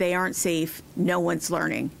 Because if they aren't safe, no one's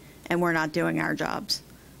learning, and we're not doing our jobs.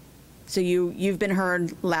 So you've been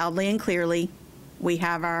heard loudly and clearly. We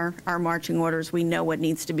have our marching orders. We know what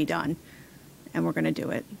needs to be done, and we're going to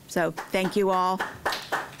do it. So thank you all.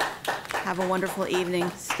 Have a wonderful evening.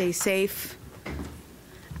 Stay safe.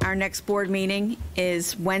 Our next board meeting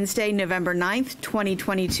is Wednesday, November 9th,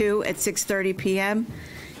 2022 at 6:30 p.m.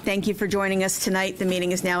 Thank you for joining us tonight. The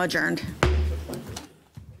meeting is now adjourned.